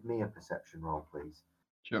 Can you give me a perception roll, please?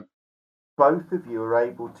 Sure. Both of you are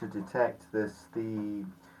able to detect the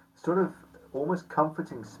sort of almost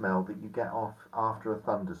comforting smell that you get off after a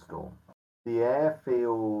thunderstorm. The air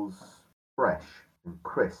feels fresh and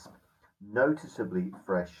crisp, noticeably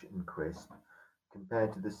fresh and crisp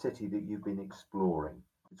compared to the city that you've been exploring.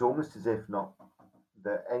 It's almost as if not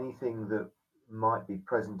that anything that might be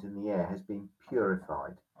present in the air has been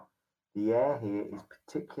purified. The air here is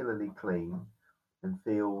particularly clean and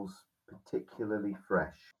feels particularly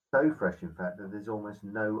fresh. So fresh, in fact, that there's almost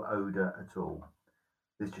no odour at all.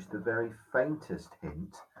 There's just the very faintest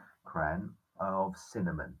hint, Cran, of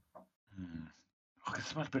cinnamon. I can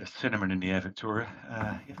smell a bit of cinnamon in the air, Victoria.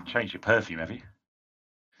 You haven't changed your perfume, have you?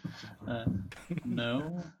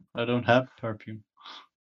 No, I don't have perfume.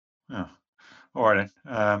 Oh, all right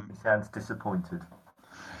then. He sounds disappointed.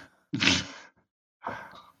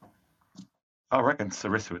 I reckon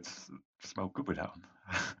Sarissa would smell good with that one.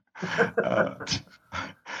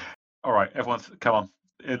 All right, everyone's come on.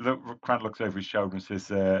 Cran looks over his shoulder and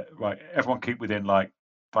says, "Right, everyone keep within like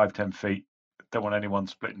 5-10 feet. Don't want anyone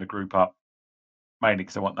splitting the group up. Mainly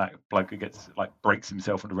because I want that bloke who gets breaks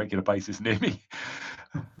himself on a regular basis near me.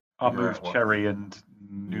 I'll move Cherry and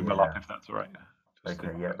Numal up if that's all right.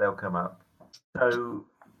 Okay, yeah, they'll come up. So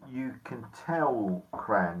you can tell,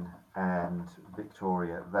 Cran and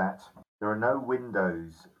Victoria, that there are no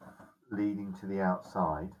windows leading to the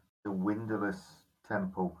outside. The windowless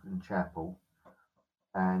temple and chapel,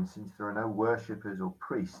 and since there are no worshippers or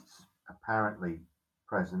priests apparently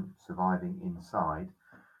present surviving inside,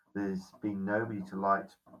 there's been nobody to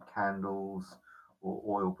light candles or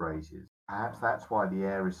oil braziers. Perhaps that's why the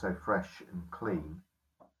air is so fresh and clean,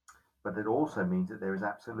 but it also means that there is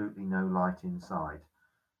absolutely no light inside,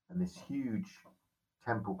 and this huge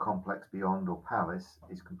temple complex beyond, or palace,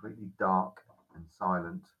 is completely dark and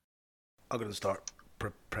silent. I'm going to start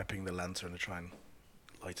prepping the lantern to try and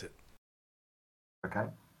light it. Okay.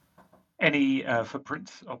 Any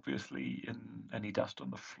footprints, obviously, in any dust on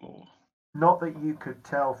the floor? Not that you could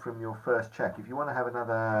tell from your first check. If you want to have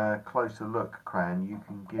another closer look, Cran, you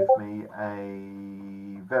can give me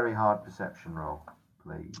a very hard perception roll,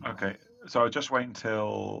 please. Okay, so I'll just wait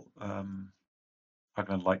until I'm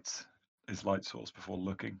going to light his light source before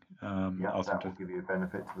looking. Yeah, that will give you a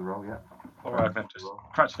benefit to the roll, yeah. All right, I'm going to just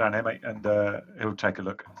crouch down here, mate, and he'll take a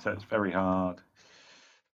look. So it's very hard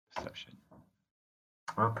perception.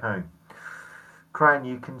 Okay. Cran,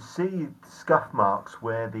 you can see scuff marks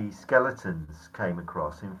where the skeletons came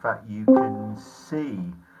across. In fact, you can see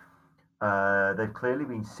They've clearly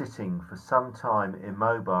been sitting for some time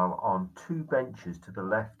immobile on two benches to the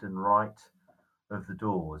left and right of the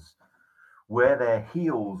doors. Where their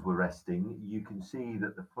heels were resting, you can see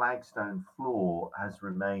that the flagstone floor has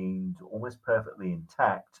remained almost perfectly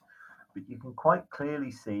intact, but you can quite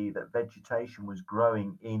clearly see that vegetation was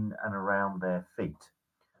growing in and around their feet.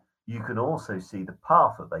 You can also see the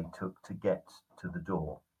path that they took to get to the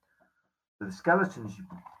door. The skeletons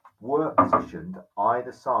were positioned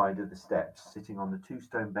either side of the steps, sitting on the two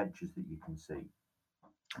stone benches that you can see.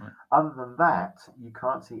 Right. Other than that, you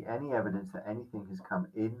can't see any evidence that anything has come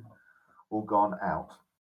in or gone out.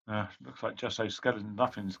 Looks like just those skeletons.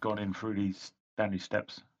 Nothing's gone in through these Stanley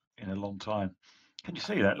steps in a long time. Can you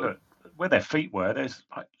see that? Look, where their feet were, there's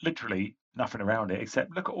like, literally nothing around it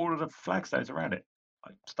except look at all of the flagstones around it,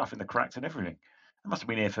 like stuff in the cracks and everything. It must have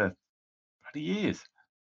been here for bloody years,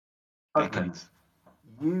 decades.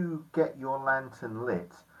 You get your lantern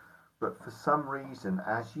lit, but for some reason,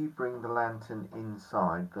 as you bring the lantern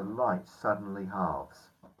inside, the light suddenly halves.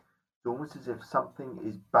 It's almost as if something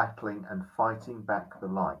is battling and fighting back the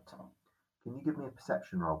light. Can you give me a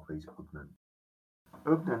perception roll, please, Ugnan?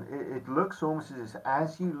 Ugnan, it looks almost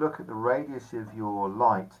as you look at the radius of your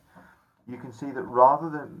light, you can see that rather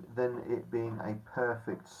than it being a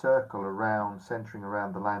perfect circle centering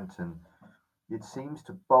around the lantern, it seems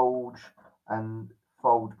to bulge and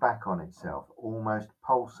fold back on itself, almost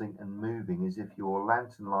pulsing and moving as if your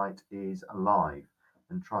lantern light is alive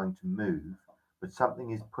and trying to move, but something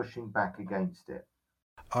is pushing back against it.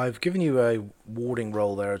 I've given you a warding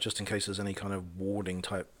roll there, just in case there's any kind of warding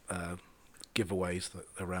type giveaways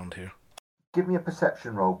around here. Give me a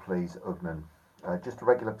perception roll, please, Ugnan. Just a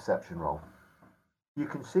regular perception roll. You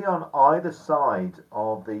can see on either side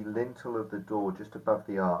of the lintel of the door, just above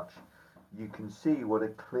the arch, you can see what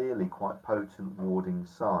are clearly quite potent warding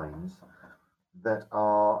signs that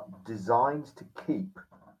are designed to keep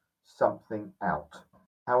something out.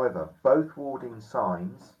 However, both warding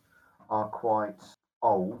signs are quite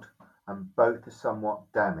old and both are somewhat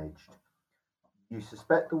damaged. You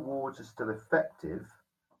suspect the wards are still effective,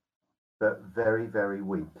 but very, very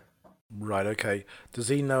weak. Right, okay. Does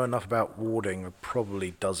he know enough about warding?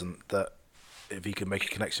 Probably doesn't. That if he can make a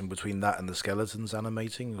connection between that and the skeletons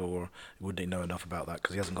animating, or wouldn't he know enough about that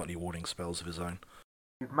because he hasn't got any warding spells of his own?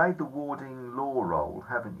 You've made the warding law roll,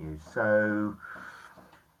 haven't you? So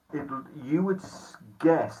you would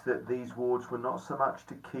guess that these wards were not so much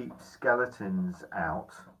to keep skeletons out.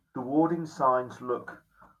 The warding signs look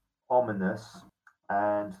ominous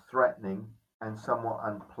and threatening and somewhat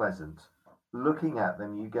unpleasant. Looking at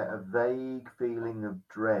them, you get a vague feeling of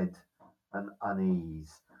dread and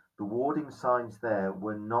unease. The warding signs there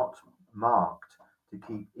were not marked to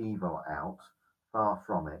keep evil out, far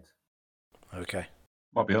from it. Okay.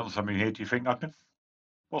 Might be on something here, do you think, Ugnan?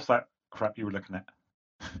 What's that crap you were looking at?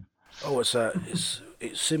 Oh, it's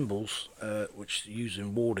symbols which use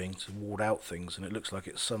in warding to ward out things, and it looks like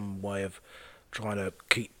it's some way of trying to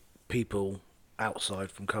keep people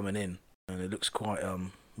outside from coming in. And it looks quite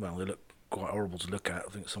they look quite horrible to look at. I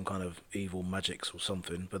think some kind of evil magics or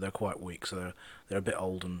something, but they're quite weak, so they're a bit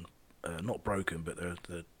old and not broken, but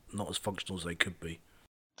they're not as functional as they could be.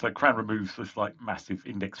 So Cran removes this like massive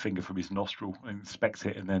index finger from his nostril and inspects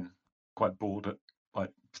it, and then quite bored at like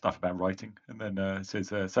stuff about writing, and then says,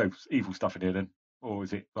 "So evil stuff in here then, or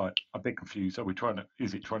is it like a bit confused? Are we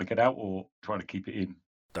is it trying to get out or trying to keep it in?"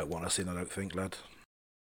 Don't want us in, I don't think, lad.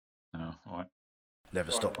 No, all right,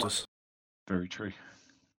 Never stopped us. very true.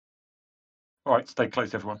 All right, stay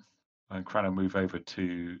close, everyone, and Cran will move over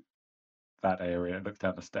to that area and look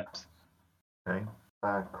down the steps. Okay.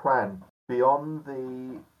 Cran, beyond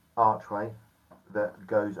the archway that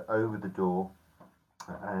goes over the door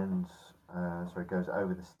and goes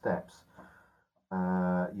over the steps,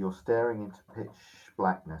 you're staring into pitch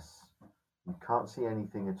blackness. You can't see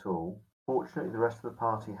anything at all. Fortunately, the rest of the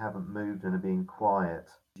party haven't moved and are being quiet.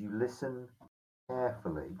 You listen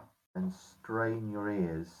carefully and strain your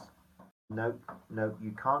ears. Nope,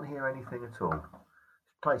 you can't hear anything at all.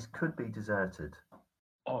 This place could be deserted.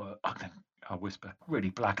 Oh, I whisper, really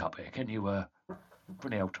black up here. Can you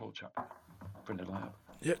bring the old torch up? Bring the light up.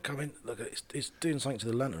 Yeah, come in. Look, it's doing something to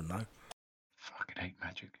the lantern now. Fucking hate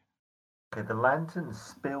magic. Okay, the lantern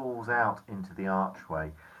spills out into the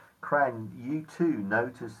archway. Cran, you too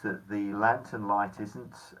notice that the lantern light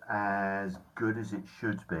isn't as good as it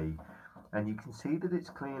should be, and you can see that it's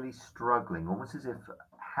clearly struggling, almost as if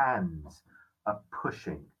hands are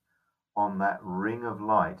pushing on that ring of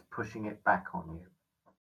light, pushing it back on you.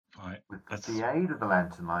 Right, With the aid of the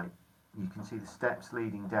lantern light, you can see the steps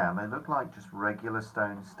leading down. They look like just regular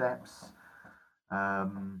stone steps.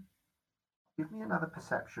 Give me another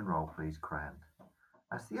perception roll, please, Cran.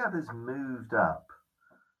 As the others moved up,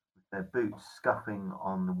 with their boots scuffing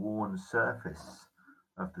on the worn surface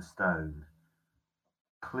of the stone,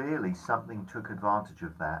 clearly something took advantage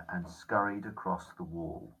of that and scurried across the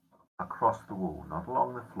wall. Across the wall, not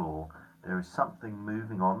along the floor. There is something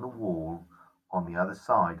moving on the wall on the other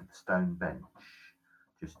side of the stone bench,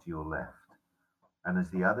 just to your left. And as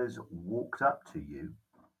the others walked up to you,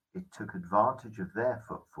 it took advantage of their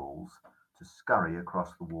footfalls to scurry across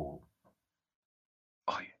the wall.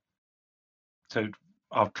 Oh, yeah. So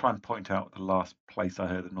I'll try and point out the last place I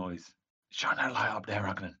heard the noise. Shine that light up there,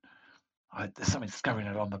 Ugnan. There's something scurrying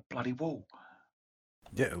along the bloody wall.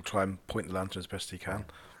 Yeah, he'll try and point the lantern as best he can.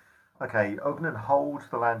 Okay, Ugnan holds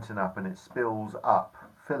the lantern up and it spills up,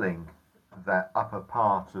 filling that upper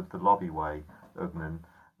part of the lobbyway, Ugnan,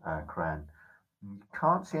 Cran. You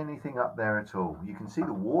can't see anything up there at all. You can see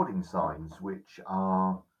the warding signs, which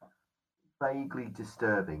are vaguely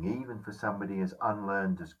disturbing. Even for somebody as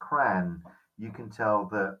unlearned as Cran, you can tell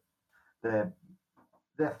that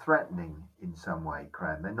they're threatening in some way,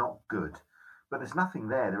 Cran. They're not good. But there's nothing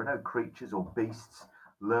there. There are no creatures or beasts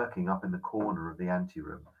lurking up in the corner of the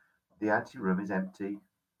anteroom. The anteroom is empty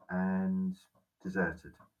and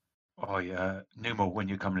deserted. Oh, yeah. Numa, when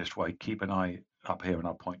you're coming this way, keep an eye up here and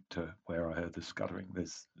I'll point to where I heard the scuttering.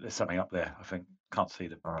 There's something up there, I think. Can't see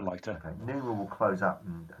the lighter. Okay, Numa will close up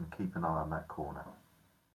and keep an eye on that corner.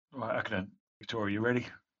 Right, okay. Victoria, you ready?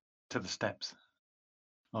 To the steps.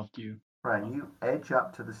 After you. Cran, you edge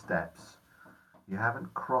up to the steps. You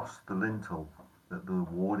haven't crossed the lintel that the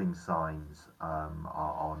warding signs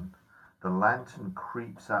are on. The lantern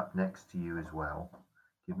creeps up next to you as well.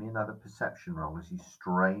 Give me another perception roll as you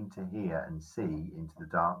strain to hear and see into the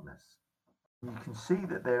darkness. You can see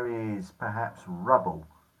that there is perhaps rubble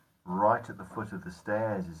right at the foot of the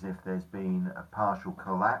stairs, as if there's been a partial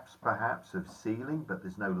collapse perhaps of ceiling, but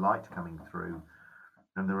there's no light coming through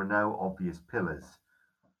and there are no obvious pillars.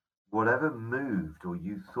 Whatever moved or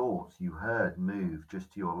you thought you heard move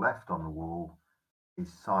just to your left on the wall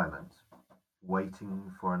is silent,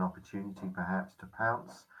 waiting for an opportunity perhaps to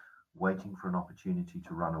pounce, waiting for an opportunity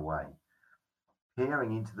to run away.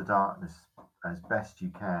 Peering into the darkness as best you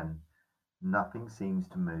can, nothing seems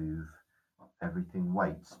to move. Everything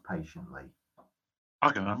waits patiently.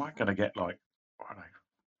 Am I going to get, like, I don't know,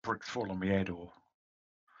 bricks fall on my head or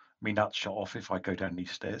me nuts shot off if I go down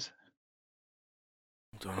these stairs?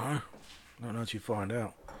 Don't know. Don't know until you find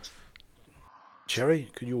out. Cherry,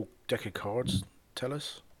 could your deck of cards tell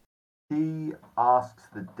us? He asks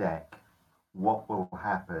the deck what will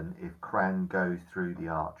happen if Cran goes through the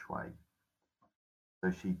archway.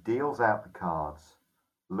 So she deals out the cards,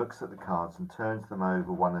 looks at the cards and turns them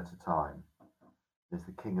over one at a time. There's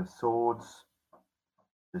the King of Swords,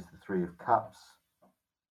 there's the Three of Cups,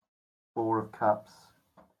 Four of Cups,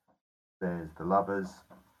 there's the Lovers,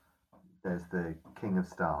 there's the King of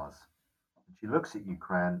Stars. And she looks at you,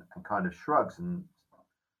 Cran, and kind of shrugs, and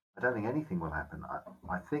I don't think anything will happen.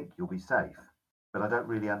 I think you'll be safe, but I don't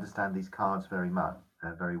really understand these cards very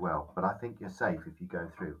well. But I think you're safe if you go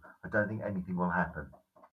through. I don't think anything will happen.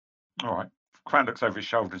 All right. Cran looks over his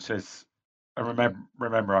shoulder and says, and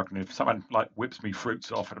remember, Ugnan, if someone like whips me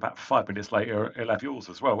fruits off and about 5 minutes later, he'll have yours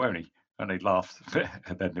as well, won't he? And he laughs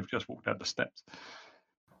and then they've just walked down the steps.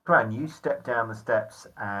 Cran, you step down the steps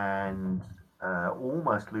and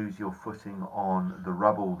almost lose your footing on the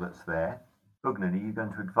rubble that's there. Ugnan, are you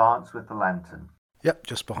going to advance with the lantern? Yep,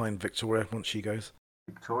 just behind Victoria once she goes.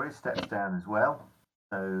 Victoria steps down as well.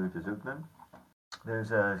 So does Ugnan.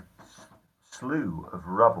 There's a slew of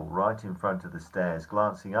rubble right in front of the stairs.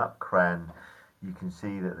 Glancing up, Cran, you can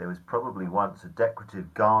see that there was probably once a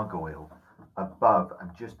decorative gargoyle above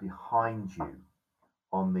and just behind you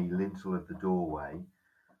on the lintel of the doorway,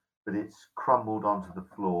 but it's crumbled onto the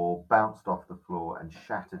floor, bounced off the floor and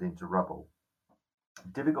shattered into rubble.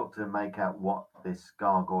 Difficult to make out what this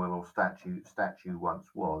gargoyle or statue once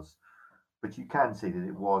was, but you can see that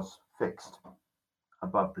it was fixed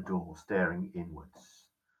above the door, staring inwards.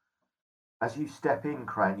 As you step in,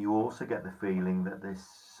 Cran, you also get the feeling that this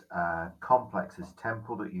complex, this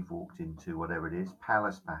temple that you've walked into, whatever it is,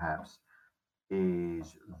 palace perhaps,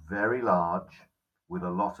 is very large with a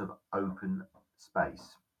lot of open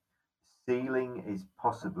space. The ceiling is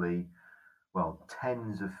possibly, well,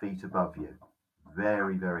 tens of feet above you.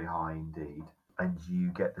 Very, very high indeed. And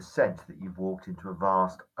you get the sense that you've walked into a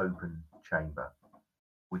vast open chamber,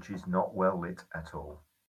 which is not well lit at all.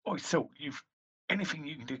 Oh, so anything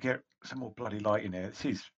you can do to get some more bloody light in there. This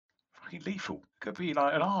is fucking lethal. It could be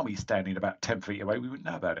like an army standing about 10 feet away. We wouldn't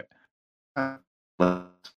know about it.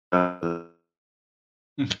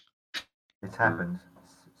 It's happened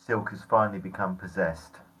Silk has finally become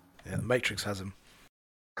possessed. Yeah, the Matrix has him.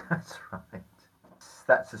 That's right.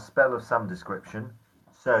 That's a spell of some description.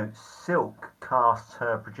 So Silk casts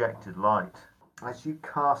her projected light. As you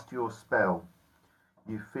cast your spell,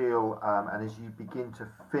 you feel, and as you begin to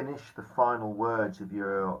finish the final words of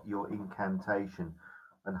your incantation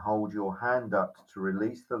and hold your hand up to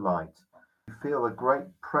release the light, you feel a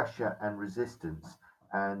great pressure and resistance,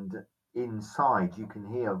 and inside you can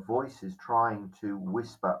hear voices trying to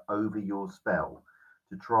whisper over your spell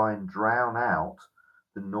to try and drown out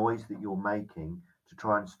the noise that you're making to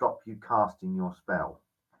try and stop you casting your spell.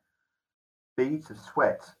 Beads of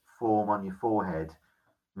sweat form on your forehead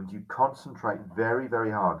and you concentrate very,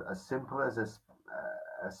 very hard. As simple as a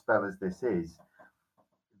spell as this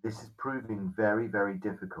is proving very, very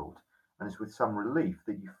difficult. And it's with some relief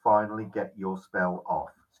that you finally get your spell off.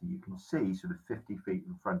 So you can see sort of 50 feet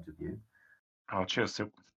in front of you. Oh, cheers,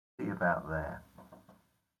 Silk. See about there.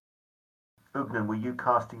 Ugnan, were you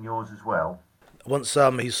casting yours as well? Once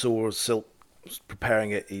he saw Silk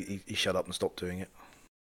preparing it, he shut up and stopped doing it.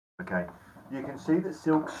 Okay. You can see that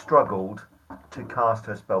Silk struggled to cast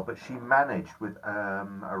her spell, but she managed with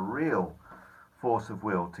a real force of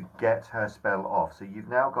will to get her spell off. So you've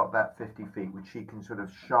now got that 50 feet, which she can sort of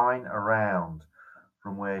shine around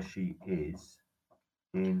from where she is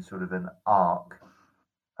in sort of an arc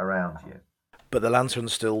around you. But the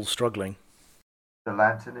lantern's still struggling. The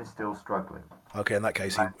lantern is still struggling. Okay, in that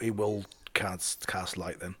case, he will cast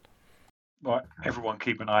light then. Right, everyone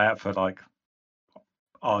keep an eye out for like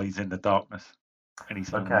eyes in the darkness. Any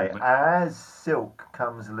sort of Okay, movement. as Silk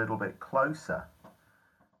comes a little bit closer,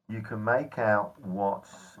 you can make out what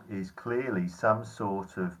is clearly some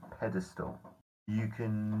sort of pedestal. You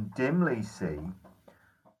can dimly see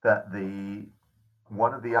that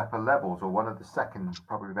one of the upper levels, or one of the second,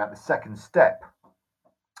 probably about the second step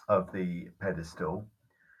of the pedestal,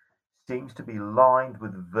 seems to be lined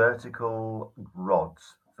with vertical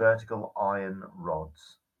rods, vertical iron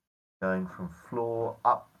rods, going from floor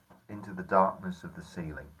up into the darkness of the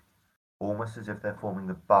ceiling, almost as if they're forming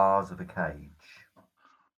the bars of a cage.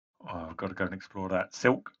 Oh, I've got to go and explore that.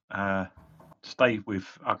 Silk, stay with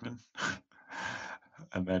Ugnan.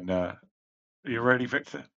 And then, are you ready,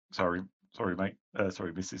 Victor? Sorry, mate.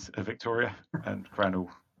 Sorry, Mrs. Victoria. And Cran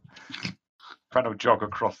will jog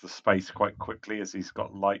across the space quite quickly as he's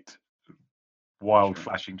got light, wild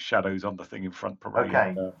flashing shadows on the thing in front. Probably.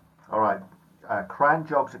 Okay, all right. Cran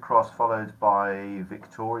jogs across, followed by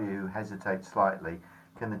Victoria, who hesitates slightly.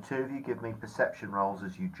 Can the two of you give me perception rolls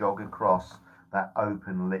as you jog across that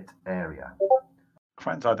open lit area?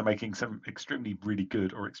 Cran's either making some extremely really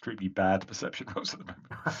good or extremely bad perception rolls at the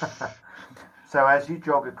moment. So as you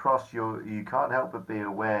jog across, you can't help but be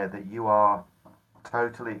aware that you are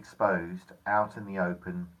totally exposed out in the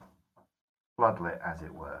open, floodlit as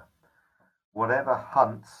it were. Whatever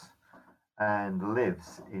hunts and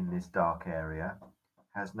lives in this dark area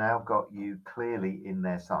has now got you clearly in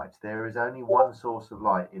their sights. There is only one source of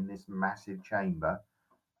light in this massive chamber,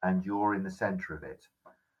 and you're in the center of it.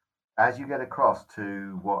 As you get across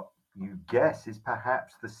to what you guess is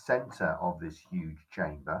perhaps the center of this huge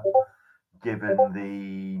chamber, given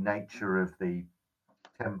the nature of the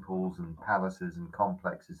temples and palaces and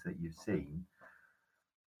complexes that you've seen,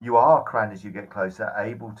 you are, Cran, as you get closer,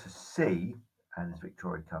 able to see, and as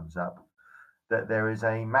Victoria comes up, that there is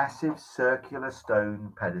a massive circular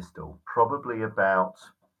stone pedestal, probably about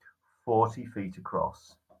 40 feet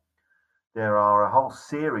across. There are a whole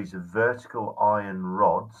series of vertical iron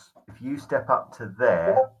rods. If you step up to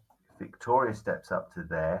there, Victoria steps up to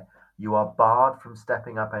there, you are barred from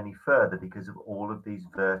stepping up any further because of all of these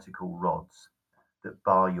vertical rods that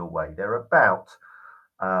bar your way. They're about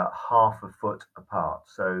half a foot apart.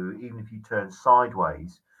 So even if you turn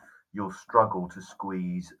sideways, you'll struggle to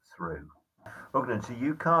squeeze through. Ugnan, so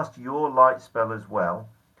you cast your light spell as well,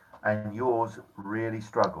 and yours really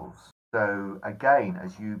struggles. So again,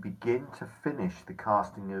 as you begin to finish the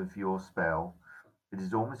casting of your spell, it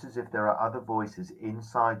is almost as if there are other voices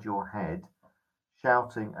inside your head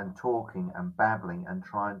shouting and talking and babbling and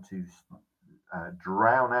trying to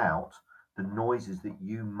drown out the noises that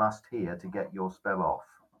you must hear to get your spell off.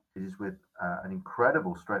 It is with an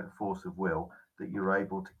incredible strength and force of will that you're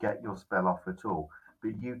able to get your spell off at all.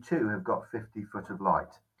 But you too have got 50 foot of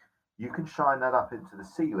light. You can shine that up into the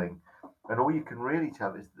ceiling, and all you can really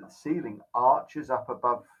tell is that the ceiling arches up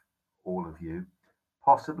above all of you,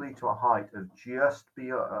 possibly to a height of just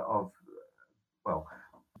well,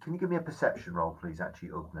 can you give me a perception roll, please, actually,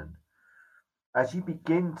 Ugnan? As you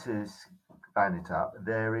begin to span it up,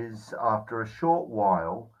 there is, after a short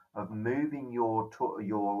while of moving your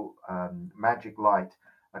magic light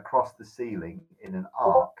across the ceiling in an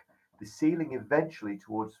arc. The ceiling eventually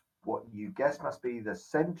towards what you guess must be the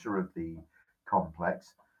center of the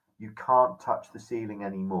complex. You can't touch the ceiling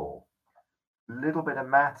anymore. A little bit of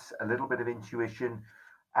maths, a little bit of intuition.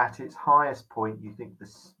 At its highest point, you think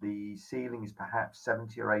the ceiling is perhaps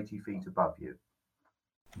 70 or 80 feet above you.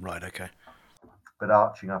 Right, okay. But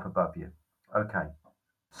arching up above you. Okay.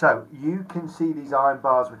 So you can see these iron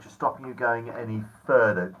bars which are stopping you going any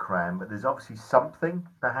further, Cran, but there's obviously something,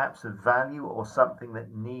 perhaps of value, or something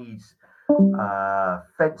that needs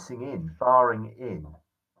fencing in, barring in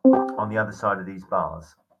on the other side of these bars.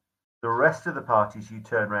 The rest of the parties you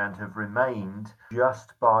turn around have remained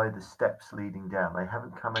just by the steps leading down. They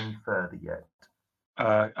haven't come any further yet.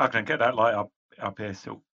 I can get that light up here,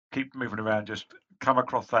 so keep moving around. Just come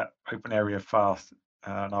across that open area fast,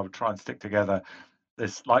 and I would try and stick together.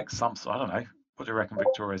 There's like some, I don't know, what do you reckon,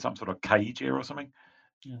 Victoria? Some sort of cage here or something?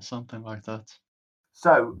 Yeah, something like that.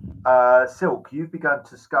 So, Silk, you've begun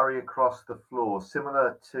to scurry across the floor.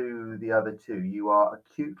 Similar to the other two, you are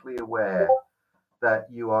acutely aware that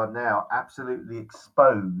you are now absolutely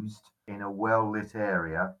exposed in a well-lit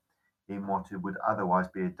area in what would otherwise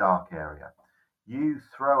be a dark area. You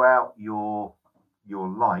throw out your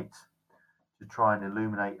light to try and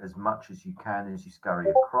illuminate as much as you can as you scurry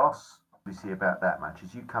across. We see about that much.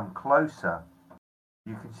 As you come closer,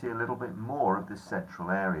 you can see a little bit more of this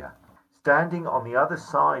central area. Standing on the other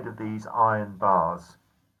side of these iron bars,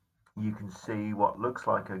 you can see what looks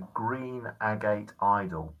like a green agate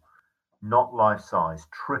idol, not life-size,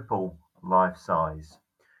 triple life-size,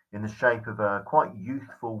 in the shape of a quite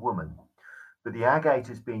youthful woman. But the agate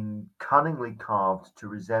has been cunningly carved to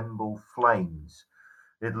resemble flames.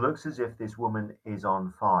 It looks as if this woman is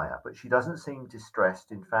on fire, but she doesn't seem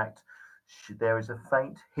distressed. In fact, there is a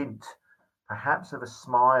faint hint, perhaps of a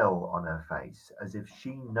smile on her face, as if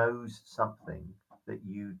she knows something that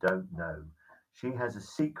you don't know. She has a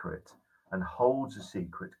secret and holds a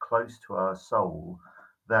secret close to her soul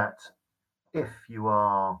that, if you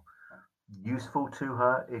are useful to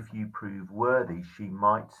her, if you prove worthy, she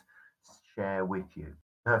might share with you.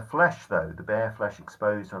 Her flesh, though, the bare flesh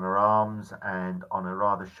exposed on her arms and on a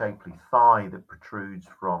rather shapely thigh that protrudes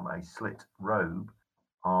from a slit robe,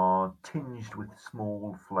 are tinged with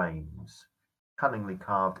small flames, cunningly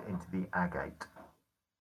carved into the agate.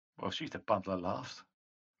 Well, she's a bundle of laughs.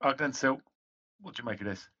 Ogden, Silk, what do you make of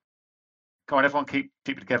this? Come on, everyone, keep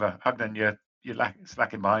it together. Ogden, you're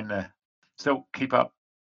slacking behind there. Silk, keep up.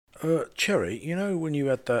 Cherry, you know when you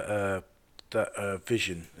had that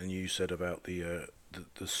vision and you said about the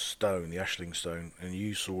stone, the Ashling stone, and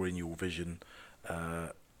you saw in your vision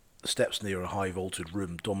the steps near a high vaulted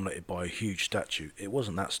room dominated by a huge statue. It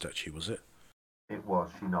wasn't that statue, was it? It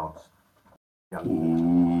was, she nods. Yeah.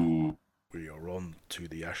 Ooh. We are on to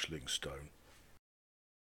the Ashling stone.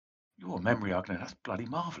 Your memory, Ogden, that's bloody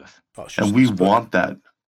marvellous. Oh, it's And just we this book. want that.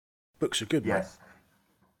 Books are good, mate. Yes.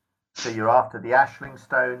 So you're after the Ashling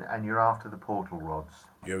stone and you're after the portal rods.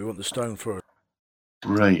 Yeah, we want the stone first.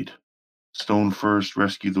 Right. Stone first,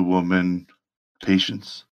 rescue the woman.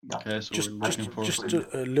 Patience. Okay, so Just, we're looking for just some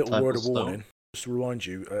a little type word of of warning. stone. Just to remind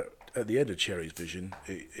you, at the end of Cherry's vision,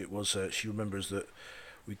 it was she remembers that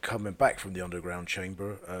we coming back from the underground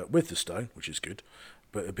chamber with the stone, which is good,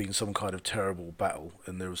 but it had been some kind of terrible battle,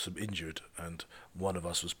 and there was some injured, and one of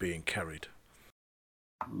us was being carried.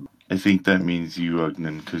 I think that means you,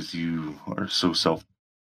 Ogden, because you are so self.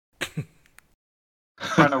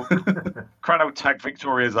 Crano tagged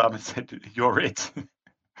Victoria's arm and said, "You're it."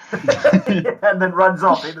 And then runs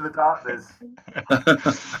off into the darkness.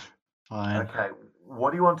 Fine. Okay, what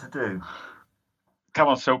do you want to do? Come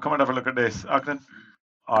on, Silk, come and have a look at this. Ogden,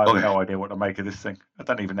 I have Okay. no idea what to make of this thing. I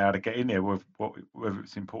don't even know how to get in here, whether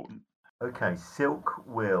it's important. Okay,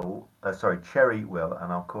 Cherry will,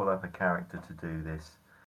 and I'll call up a character to do this.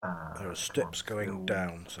 There are steps going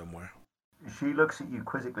down somewhere. She looks at you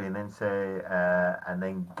quizzically and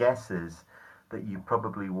then guesses that you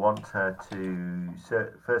probably want her to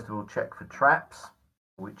first of all check for traps,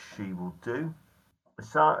 which she will do.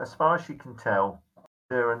 As far as she can tell,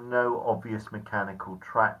 there are no obvious mechanical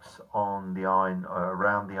traps on the iron or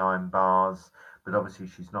around the iron bars, but obviously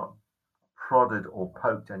she's not prodded or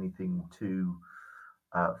poked anything too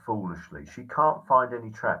foolishly. She can't find any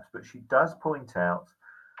traps, but she does point out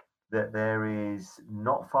that there is,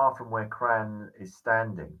 not far from where Cran is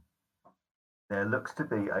standing, there looks to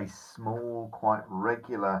be a small, quite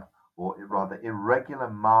regular, or rather irregular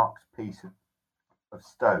marked piece of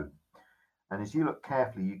stone. And as you look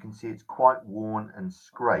carefully, you can see it's quite worn and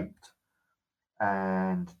scraped.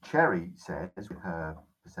 And Cherry says, with her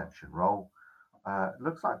perception roll,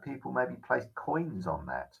 looks like people maybe placed coins on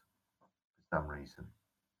that for some reason.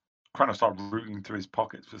 Cran will start rooting through his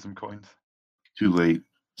pockets for some coins. Too late.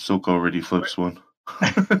 Silk already flips one.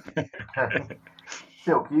 Okay.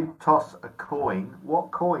 Silk, you toss a coin.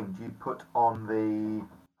 What coin do you put on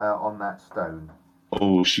on that stone?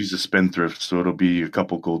 Oh, she's a spendthrift, so it'll be a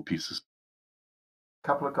couple gold pieces.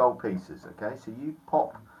 Couple of gold pieces. Okay, so you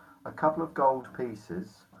pop a couple of gold pieces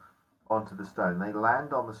onto the stone. They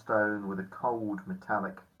land on the stone with a cold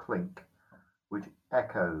metallic clink, which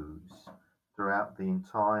echoes throughout the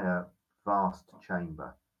entire vast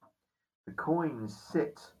chamber. The coins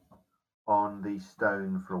sit on the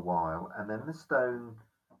stone for a while, and then the stone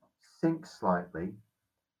sinks slightly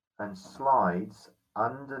and slides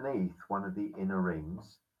underneath one of the inner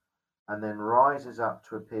rings, and then rises up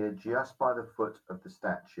to appear just by the foot of the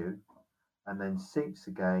statue, and then sinks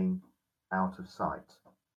again out of sight.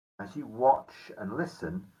 As you watch and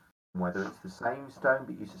listen, whether it's the same stone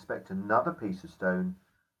but you suspect another piece of stone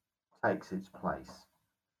takes its place.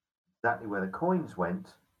 Exactly where the coins went,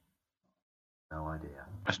 no idea.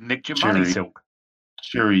 That's nicked your money, Cherry. Silk.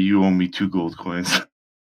 Cherry, you owe me 2 gold coins.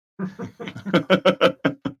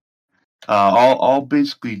 I'll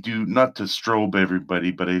basically do, not to strobe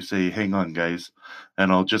everybody, but I say, hang on, guys,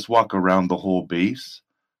 and I'll just walk around the whole base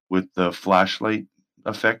with the flashlight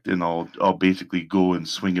effect, and I'll basically go and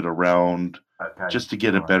swing it around just to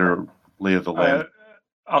get a better lay of the land.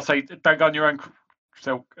 I'll say, don't go on your own,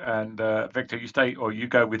 Silk, and Victor, you stay, or you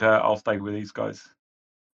go with her. I'll stay with these guys.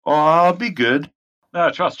 Oh, I'll be good. No, I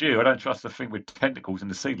trust you. I don't trust the thing with tentacles in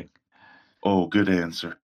the ceiling. Oh, good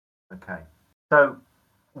answer. Okay. So,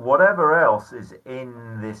 whatever else is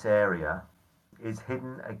in this area is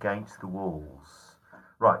hidden against the walls.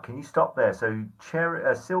 Right, can you stop there? So,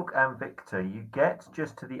 Silk and Victor, you get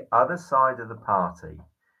just to the other side of the party.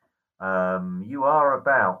 You are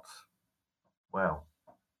about, well,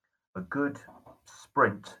 a good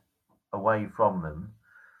sprint away from them.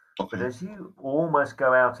 Okay. But as you almost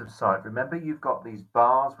go out of sight, remember you've got these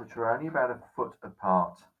bars which are only about a foot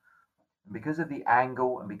apart. And because of the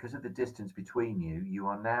angle and because of the distance between you, you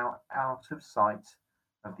are now out of sight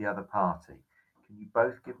of the other party. Can you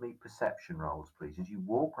both give me perception rolls, please, as you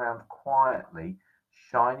walk around quietly,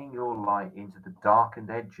 shining your light into the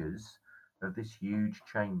darkened edges of this huge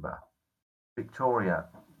chamber? Victoria,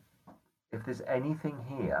 if there's anything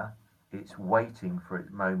here, it's waiting for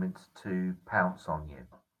its moment to pounce on you.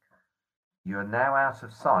 You are now out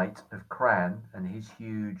of sight of Cran and his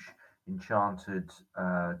huge enchanted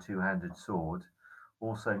two-handed sword,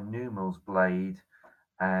 also Numal's blade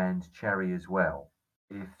and Cherry as well.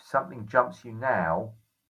 If something jumps you now,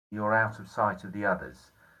 you're out of sight of the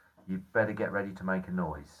others. You'd better get ready to make a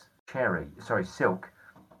noise. Silk,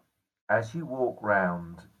 as you walk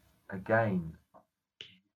round again,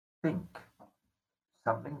 think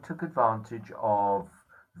something took advantage of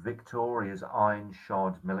Victoria's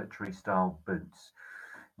iron-shod military-style boots.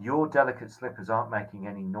 Your delicate slippers aren't making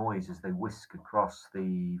any noise as they whisk across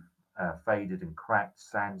the faded and cracked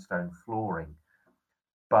sandstone flooring,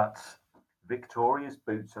 but Victoria's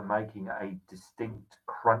boots are making a distinct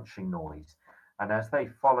crunching noise, and as they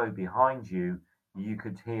follow behind you, you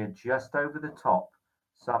could hear just over the top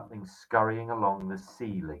something scurrying along the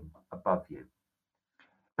ceiling above you.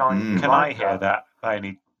 Can I hear that?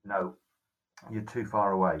 No, you're too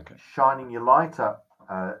far away. Okay. Shining your light up,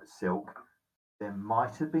 Silk, there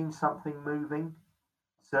might have been something moving.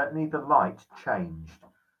 Certainly the light changed,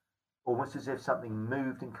 almost as if something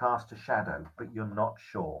moved and cast a shadow, but you're not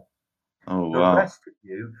sure. Oh, The wow. rest of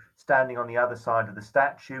you, standing on the other side of the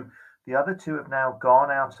statue, the other two have now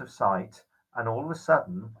gone out of sight, and all of a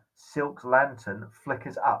sudden, Silk's lantern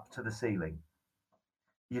flickers up to the ceiling.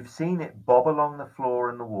 You've seen it bob along the floor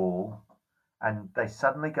and the wall, and they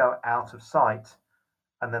suddenly go out of sight,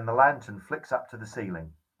 and then the lantern flicks up to the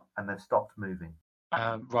ceiling, and they've stopped moving.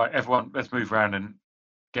 Right, everyone, let's move around and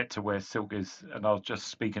get to where Silk is, and I'll just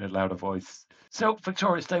speak in a louder voice. Silk,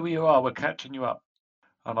 Victoria, stay where you are. We're catching you up.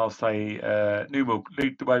 And I'll say, Numal,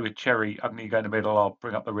 lead the way with Cherry. I'm going to go in the middle. I'll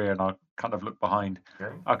bring up the rear, and I'll kind of look behind.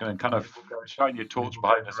 Okay? I'm going to kind of shine your torch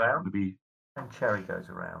behind us. Around. To be. And Cherry goes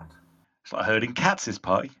around. It's like herding cats, this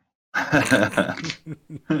party.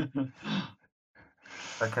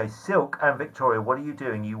 Okay, Silk and Victoria, what are you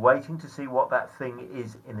doing? Are you waiting to see what that thing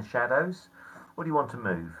is in the shadows? Or do you want to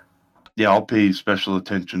move? Yeah, I'll pay special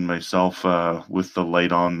attention myself with the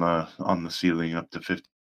light on the ceiling up to 50.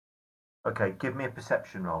 Okay, give me a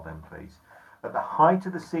perception roll then, please. At the height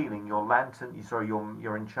of the ceiling, your lantern,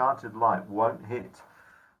 your enchanted light won't hit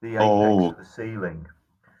the apex of the ceiling.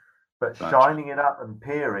 But Gotcha. Shining it up and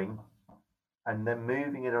peering, and then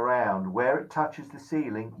moving it around, where it touches the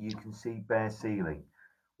ceiling, you can see bare ceiling.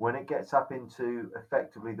 When it gets up into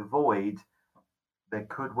effectively the void, There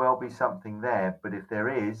could well be something there, but if there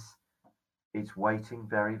is, it's waiting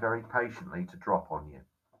very, very patiently to drop on you.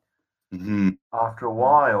 Hmm. After a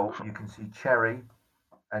while, you can see Cherry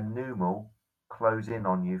and Numal close in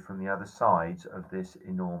on you from the other sides of this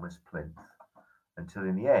enormous plinth, until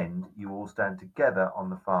in the end, you all stand together on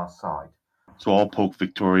the far side. So I'll poke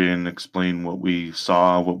Victoria and explain what we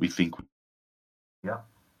saw, what we think. Yeah.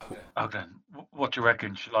 Ogden, what do you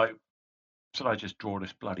reckon? Shall I just draw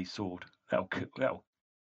this bloody sword? That'll put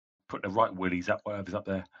the right willies up whatever's up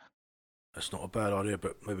there. That's not a bad idea,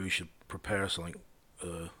 but maybe we should prepare something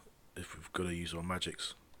if we've got to use our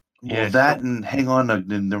magics. Well, that and hang on,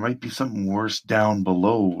 then there might be something worse down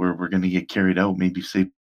below where we're going to get carried out. Maybe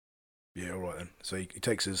say. Yeah, all right then. So he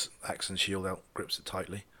takes his axe and shield out, grips it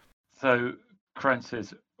tightly. So Kran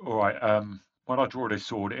says, "All right. When I draw this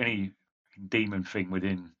sword, any demon thing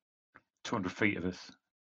within 200 feet of us.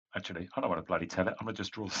 Actually, I don't want to bloody tell it. I'm gonna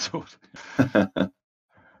just draw the sword."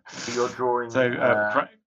 So you're drawing. So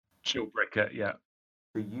shield breaker, yeah.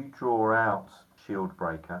 So you draw out shield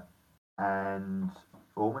breaker, and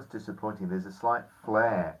almost disappointing. There's a slight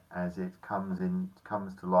flare as it comes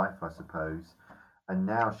to life, I suppose. And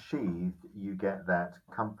now sheathed, you get that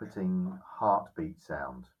comforting heartbeat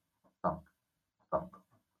sound. Thump, thump,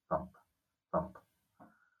 thump, thump.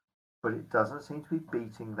 But it doesn't seem to be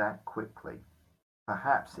beating that quickly.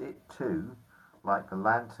 Perhaps it too, like the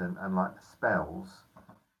lantern and like the spells,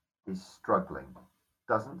 is struggling.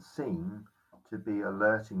 Doesn't seem to be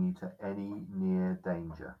alerting you to any near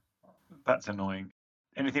danger. That's annoying.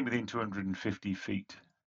 Anything within 250 feet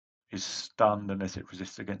is stunned unless it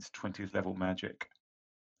resists against 20th level magic.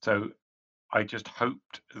 So I just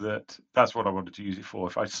hoped that's what I wanted to use it for.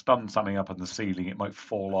 If I stun something up on the ceiling, it might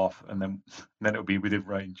fall off, and then it'll be within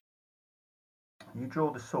range. You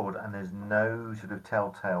draw the sword, and there's no sort of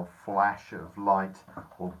telltale flash of light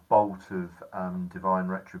or bolts of divine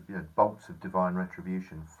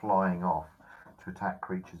retribution flying off to attack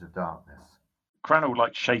creatures of darkness. Cran will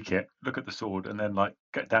shake it, look at the sword, and then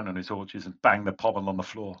get down on his haunches and bang the pommel on the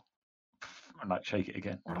floor, and shake it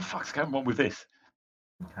again. What the fuck's going on with this?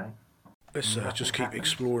 Okay. Let's just keep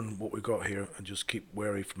exploring what we've got here and just keep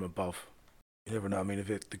wary from above. You never know. I mean,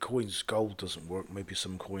 if the coin's gold doesn't work, maybe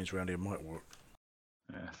some coins around here might work.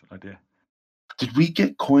 Yeah, that's an idea. Did we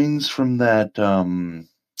get coins from that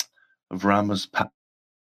of Rama's?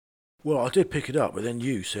 Well, I did pick it up, but then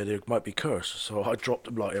you said it might be cursed, so I dropped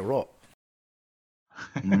them like a rock.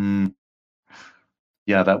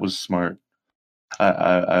 Yeah, that was smart.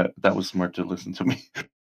 I that was smart to listen to me.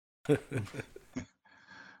 Well,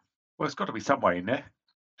 there's got to be some way in there.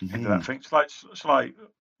 Into that thing. Shall I?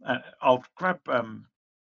 I'll grab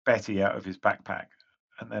Betty out of his backpack,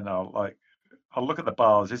 and then I'll look at the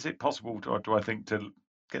bars. Is it possible, or do I think to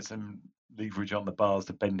get some leverage on the bars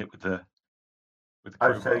to bend it with the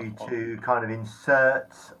crowbar? So to kind of insert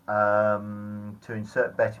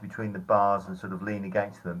Betty between the bars and sort of lean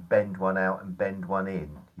against them, bend one out and bend one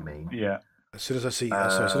in. You mean? Yeah. As soon as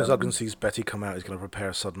Ogden sees Betty come out, he's going to prepare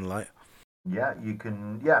a sudden light. Yeah, you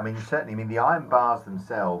can. Yeah, I mean, certainly. I mean, the iron bars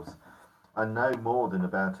themselves are no more than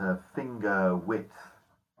about a finger width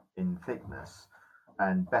in thickness,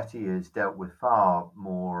 and Betty has dealt with far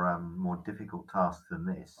more difficult tasks than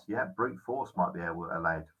this. Yeah, brute force might be able to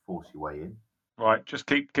allow you to force your way in. Right, just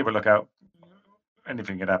keep a lookout.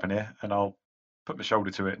 Anything can happen here, and I'll put my shoulder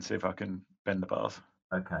to it and see if I can bend the bars.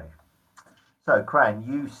 Okay. So, Cran,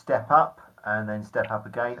 you step up and then step up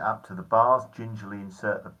again, up to the bars, gingerly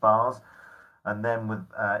insert the bars, and then with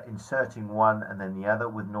inserting one and then the other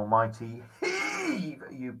with an almighty heave,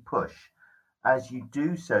 you push. As you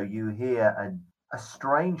do so, you hear a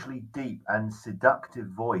strangely deep and seductive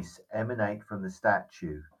voice emanate from the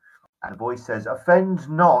statue. And the voice says, "Offend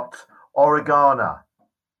not, Oregana."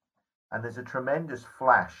 And there's a tremendous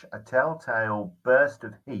flash, a telltale burst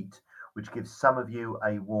of heat, which gives some of you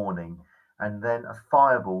a warning. And then a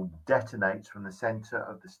fireball detonates from the center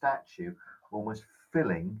of the statue, almost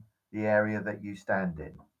filling the area that you stand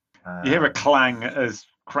in. You hear a clang as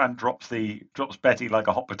Cran drops Betty like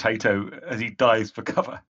a hot potato as he dives for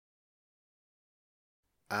cover.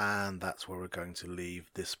 And that's where we're going to leave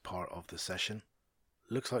this part of the session.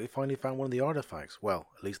 Looks like we finally found one of the artifacts. Well,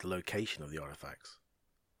 at least the location of the artifacts.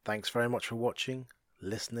 Thanks very much for watching,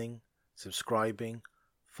 listening, subscribing,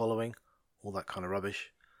 following, all that kind of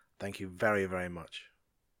rubbish. Thank you very, very much.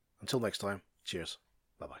 Until next time, cheers.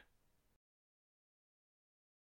 Bye-bye.